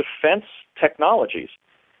developing defense technologies.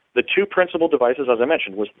 The two principal devices, as I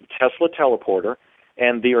mentioned, was the Tesla teleporter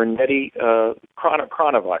and the Ernetti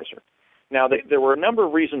chronovisor. Now, there were a number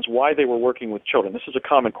of reasons why they were working with children. This is a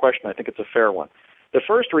common question. I think it's a fair one. The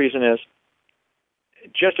first reason is,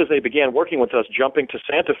 just as they began working with us, jumping to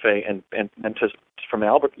Santa Fe and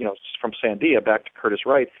from Sandia back to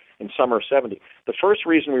Curtiss-Wright in summer of '70, the first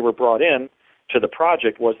reason we were brought in to the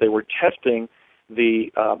project was they were testing the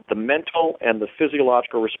mental and the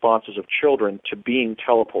physiological responses of children to being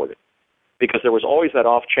teleported, because there was always that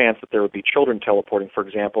off chance that there would be children teleporting. For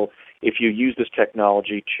example, if you use this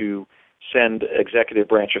technology to send executive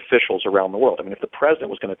branch officials around the world. I mean, if the president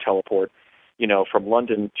was going to teleport, from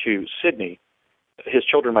London to Sydney, his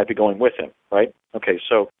children might be going with him, right? Okay,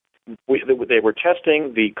 so they were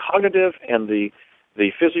testing the cognitive and the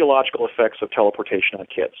physiological effects of teleportation on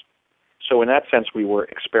kids. So in that sense, we were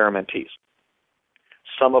experimentees.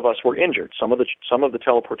 Some of us were injured. Some of the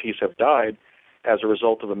teleportees have died as a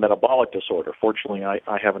result of a metabolic disorder. Fortunately,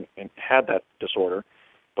 I haven't had that disorder,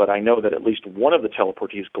 but I know that at least one of the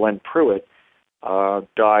teleportees, Glenn Pruitt,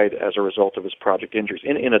 died as a result of his project injuries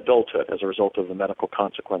in adulthood as a result of the medical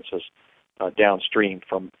consequences downstream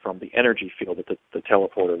from the energy field that the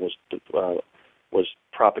teleporter was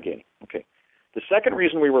propagating. Okay. The second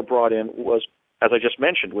reason we were brought in was, as I just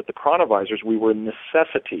mentioned, with the chronovisors, we were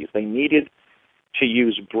necessities. They needed to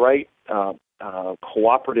use bright,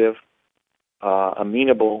 cooperative,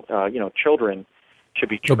 amenable, children to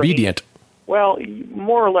be trained. Obedient. Well,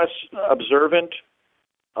 more or less observant,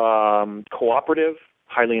 cooperative,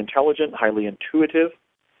 highly intelligent, highly intuitive.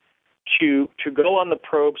 to go on the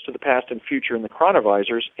probes to the past and future in the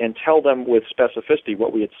chronovisors and tell them with specificity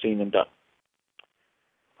what we had seen and done.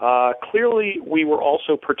 Clearly, we were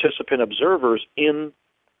also participant observers in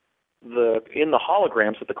the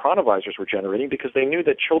holograms that the chronovisors were generating, because they knew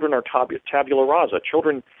that children are tabula rasa.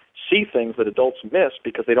 Children see things that adults miss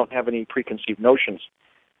because they don't have any preconceived notions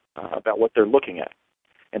about what they're looking at.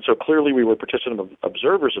 And so clearly we were participant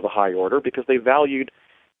observers of a high order, because they valued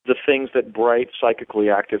the things that bright, psychically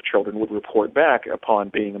active children would report back upon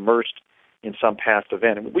being immersed in some past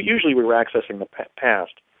event. And we were accessing the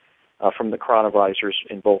past from the chronovisors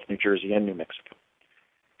in both New Jersey and New Mexico.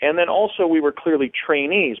 And then also we were clearly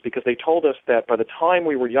trainees, because they told us that by the time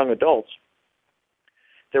we were young adults,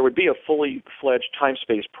 there would be a fully fledged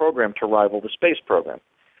time-space program to rival the space program.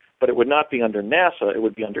 But it would not be under NASA, it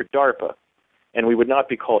would be under DARPA. And we would not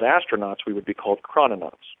be called astronauts, we would be called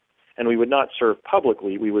chrononauts. And we would not serve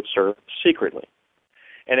publicly, we would serve secretly.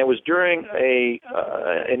 And it was during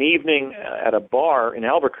an evening at a bar in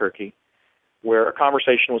Albuquerque where a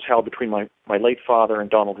conversation was held between my late father and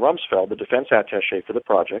Donald Rumsfeld, the defense attaché for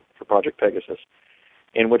Project Pegasus,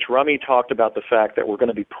 in which Rummy talked about the fact that we're going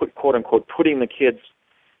to be, quote-unquote, putting the kids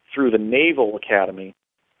through the Naval Academy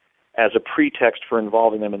as a pretext for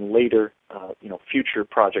involving them in later, future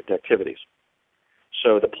project activities.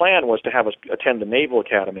 So the plan was to have us attend the Naval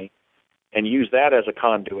Academy and use that as a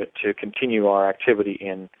conduit to continue our activity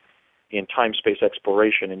in time-space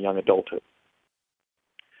exploration in young adulthood.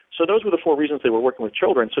 So those were the four reasons they were working with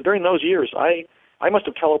children. So during those years, I must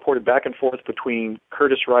have teleported back and forth between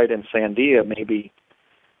Curtiss-Wright and Sandia maybe,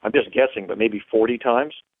 I'm just guessing, but maybe 40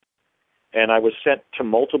 times. And I was sent to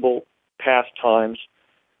multiple past times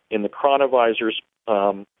in the chronovisors.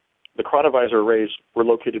 The chronovisor arrays were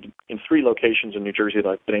located in 3 locations in New Jersey that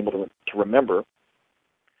I've been able to remember,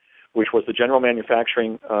 which was the General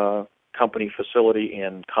Manufacturing Company facility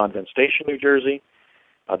in Convent Station, New Jersey.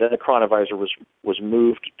 Then the chronovisor was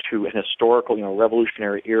moved to an historical,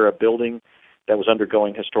 Revolutionary era building that was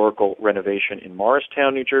undergoing historical renovation in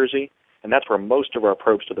Morristown, New Jersey, and that's where most of our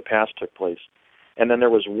probes to the past took place. And then there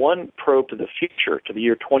was one probe to the future, to the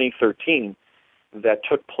year 2013, that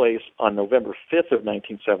took place on November 5th of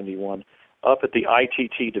 1971 up at the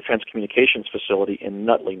ITT Defense Communications Facility in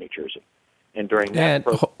Nutley, New Jersey. And during that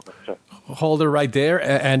hold it right there,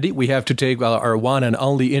 Andy. We have to take our one and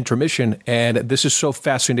only intermission, and this is so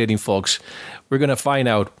fascinating, folks. We're going to find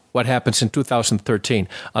out what happens in 2013.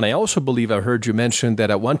 And I also believe I heard you mention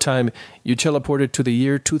that at one time you teleported to the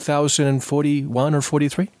year 2041 or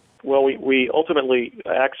 43? Well, we ultimately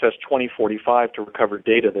accessed 2045 to recover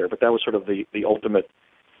data there, but that was sort of the ultimate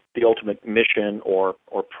mission or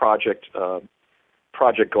project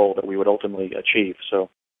goal that we would ultimately achieve. So.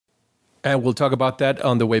 And we'll talk about that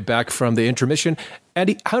on the way back from the intermission.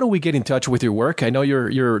 Andy, how do we get in touch with your work? I know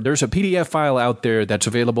there's a PDF file out there that's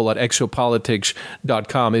available at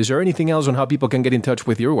exopolitics.com. Is there anything else on how people can get in touch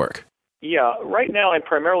with your work? Yeah, right now I'm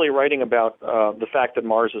primarily writing about the fact that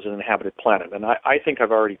Mars is an inhabited planet, and I think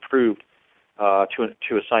I've already proved to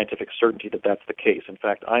a scientific certainty that that's the case. In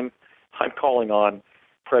fact, I'm calling on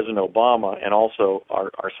President Obama and also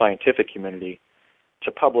our scientific community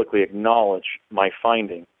to publicly acknowledge my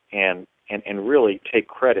finding and really take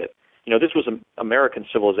credit. This was an American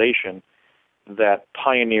civilization that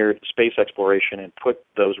pioneered space exploration and put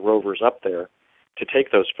those rovers up there to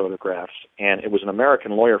take those photographs, and it was an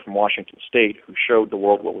American lawyer from Washington State who showed the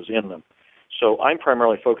world what was in them. So I'm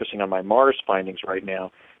primarily focusing on my Mars findings right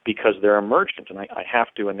now because they're emergent, and I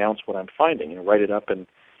have to announce what I'm finding and write it up. And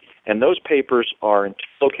those papers are in 2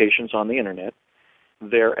 locations on the Internet.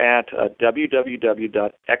 They're at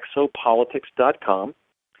www.exopolitics.com,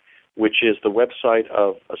 which is the website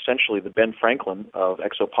of essentially the Ben Franklin of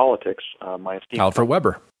exopolitics, my esteemed Alfred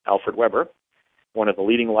Weber, one of the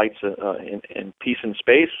leading lights in peace in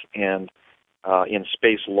space and in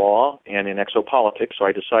space law and in exopolitics. So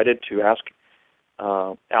I decided to ask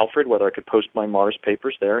Alfred whether I could post my Mars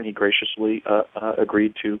papers there, and he graciously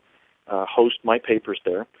agreed to host my papers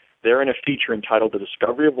there. They're in a feature entitled The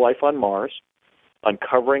Discovery of Life on Mars,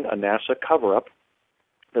 Uncovering a NASA Cover-Up.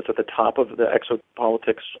 That's at the top of the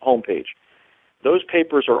Exopolitics homepage. Those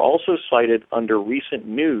papers are also cited under recent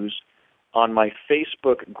news on my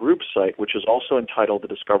Facebook group site, which is also entitled The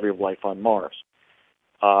Discovery of Life on Mars.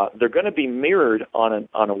 They're going to be mirrored on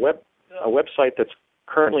a website that's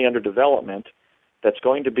currently under development that's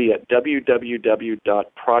going to be at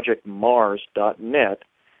www.projectmars.net,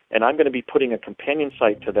 and I'm going to be putting a companion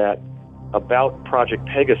site to that about Project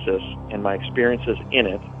Pegasus and my experiences in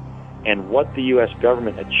it and what the U.S.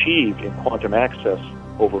 government achieved in quantum access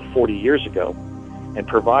over 40 years ago, and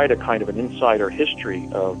provide a kind of an insider history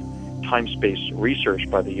of time-space research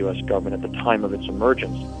by the U.S. government at the time of its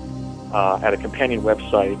emergence, at a companion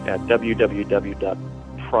website at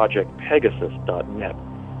www.projectpegasus.net.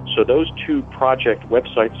 So those two project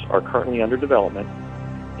websites are currently under development,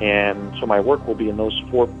 and so my work will be in those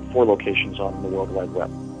four locations on the World Wide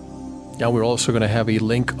Web. Now, we're also going to have a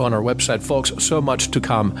link on our website, folks. So much to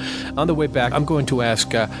come. On the way back, I'm going to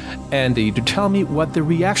ask Andy to tell me what the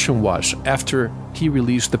reaction was after he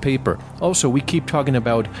released the paper. Also, we keep talking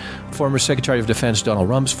about former Secretary of Defense Donald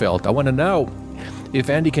Rumsfeld. I want to know if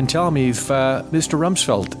Andy can tell me if Mr.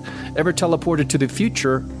 Rumsfeld ever teleported to the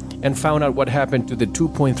future and found out what happened to the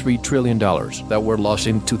 $2.3 trillion that were lost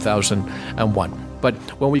in 2001. But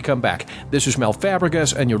when we come back, this is Mel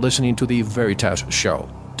Fabregas, and you're listening to The Veritas Show.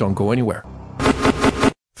 Don't go anywhere.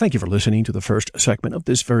 Thank you for listening to the first segment of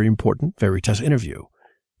this very important Veritas interview.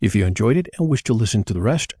 If you enjoyed it and wish to listen to the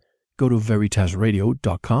rest, go to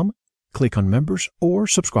veritasradio.com, click on members or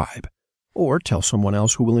subscribe, or tell someone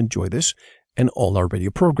else who will enjoy this and all our radio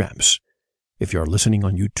programs. If you are listening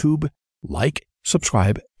on YouTube, like,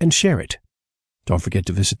 subscribe, and share it. Don't forget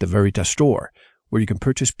to visit the Veritas store, where you can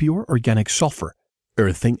purchase pure organic sulfur,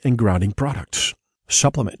 earthing and grounding products,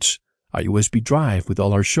 supplements, a USB drive with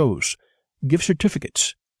all our shows, gift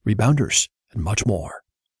certificates, rebounders, and much more.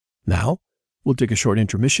 Now, we'll take a short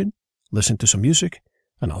intermission, listen to some music,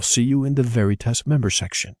 and I'll see you in the Veritas member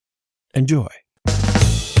section. Enjoy.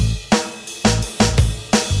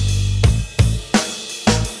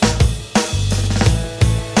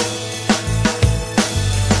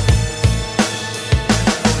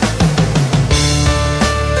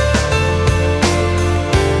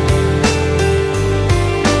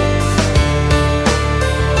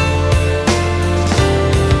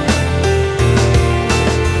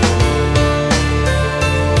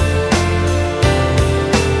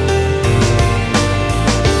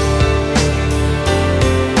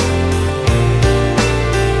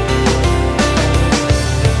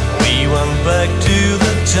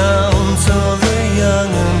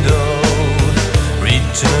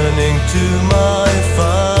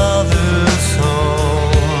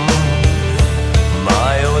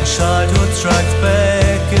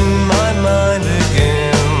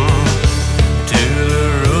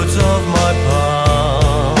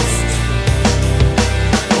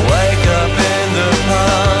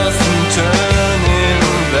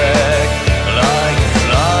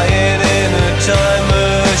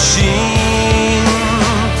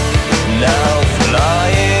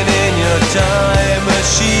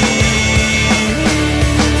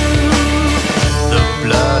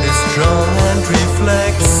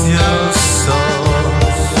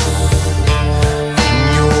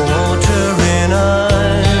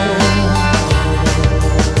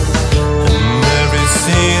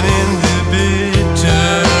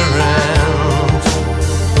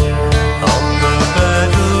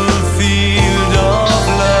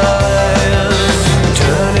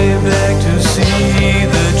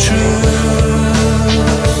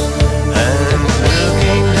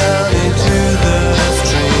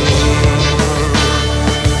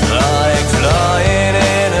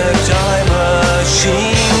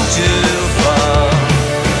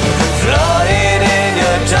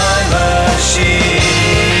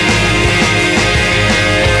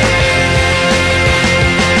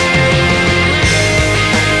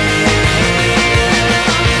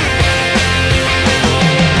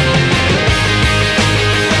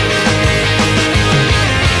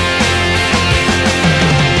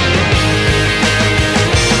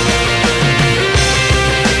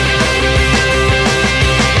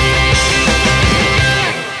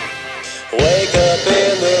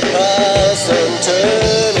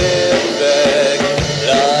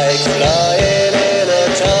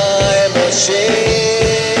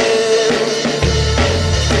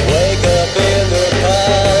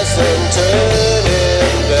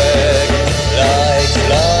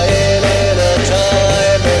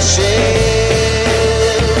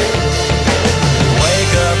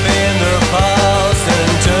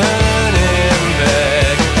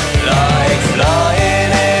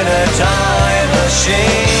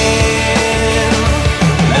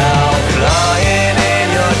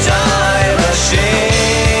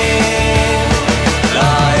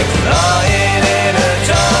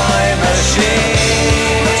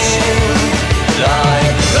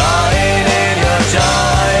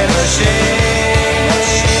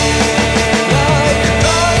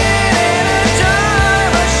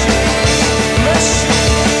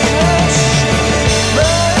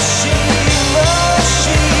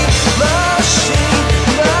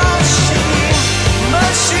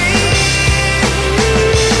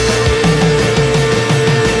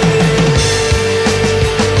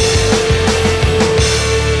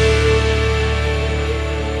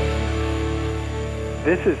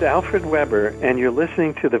 This is Alfred Weber, and you're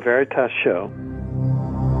listening to The Veritas Show.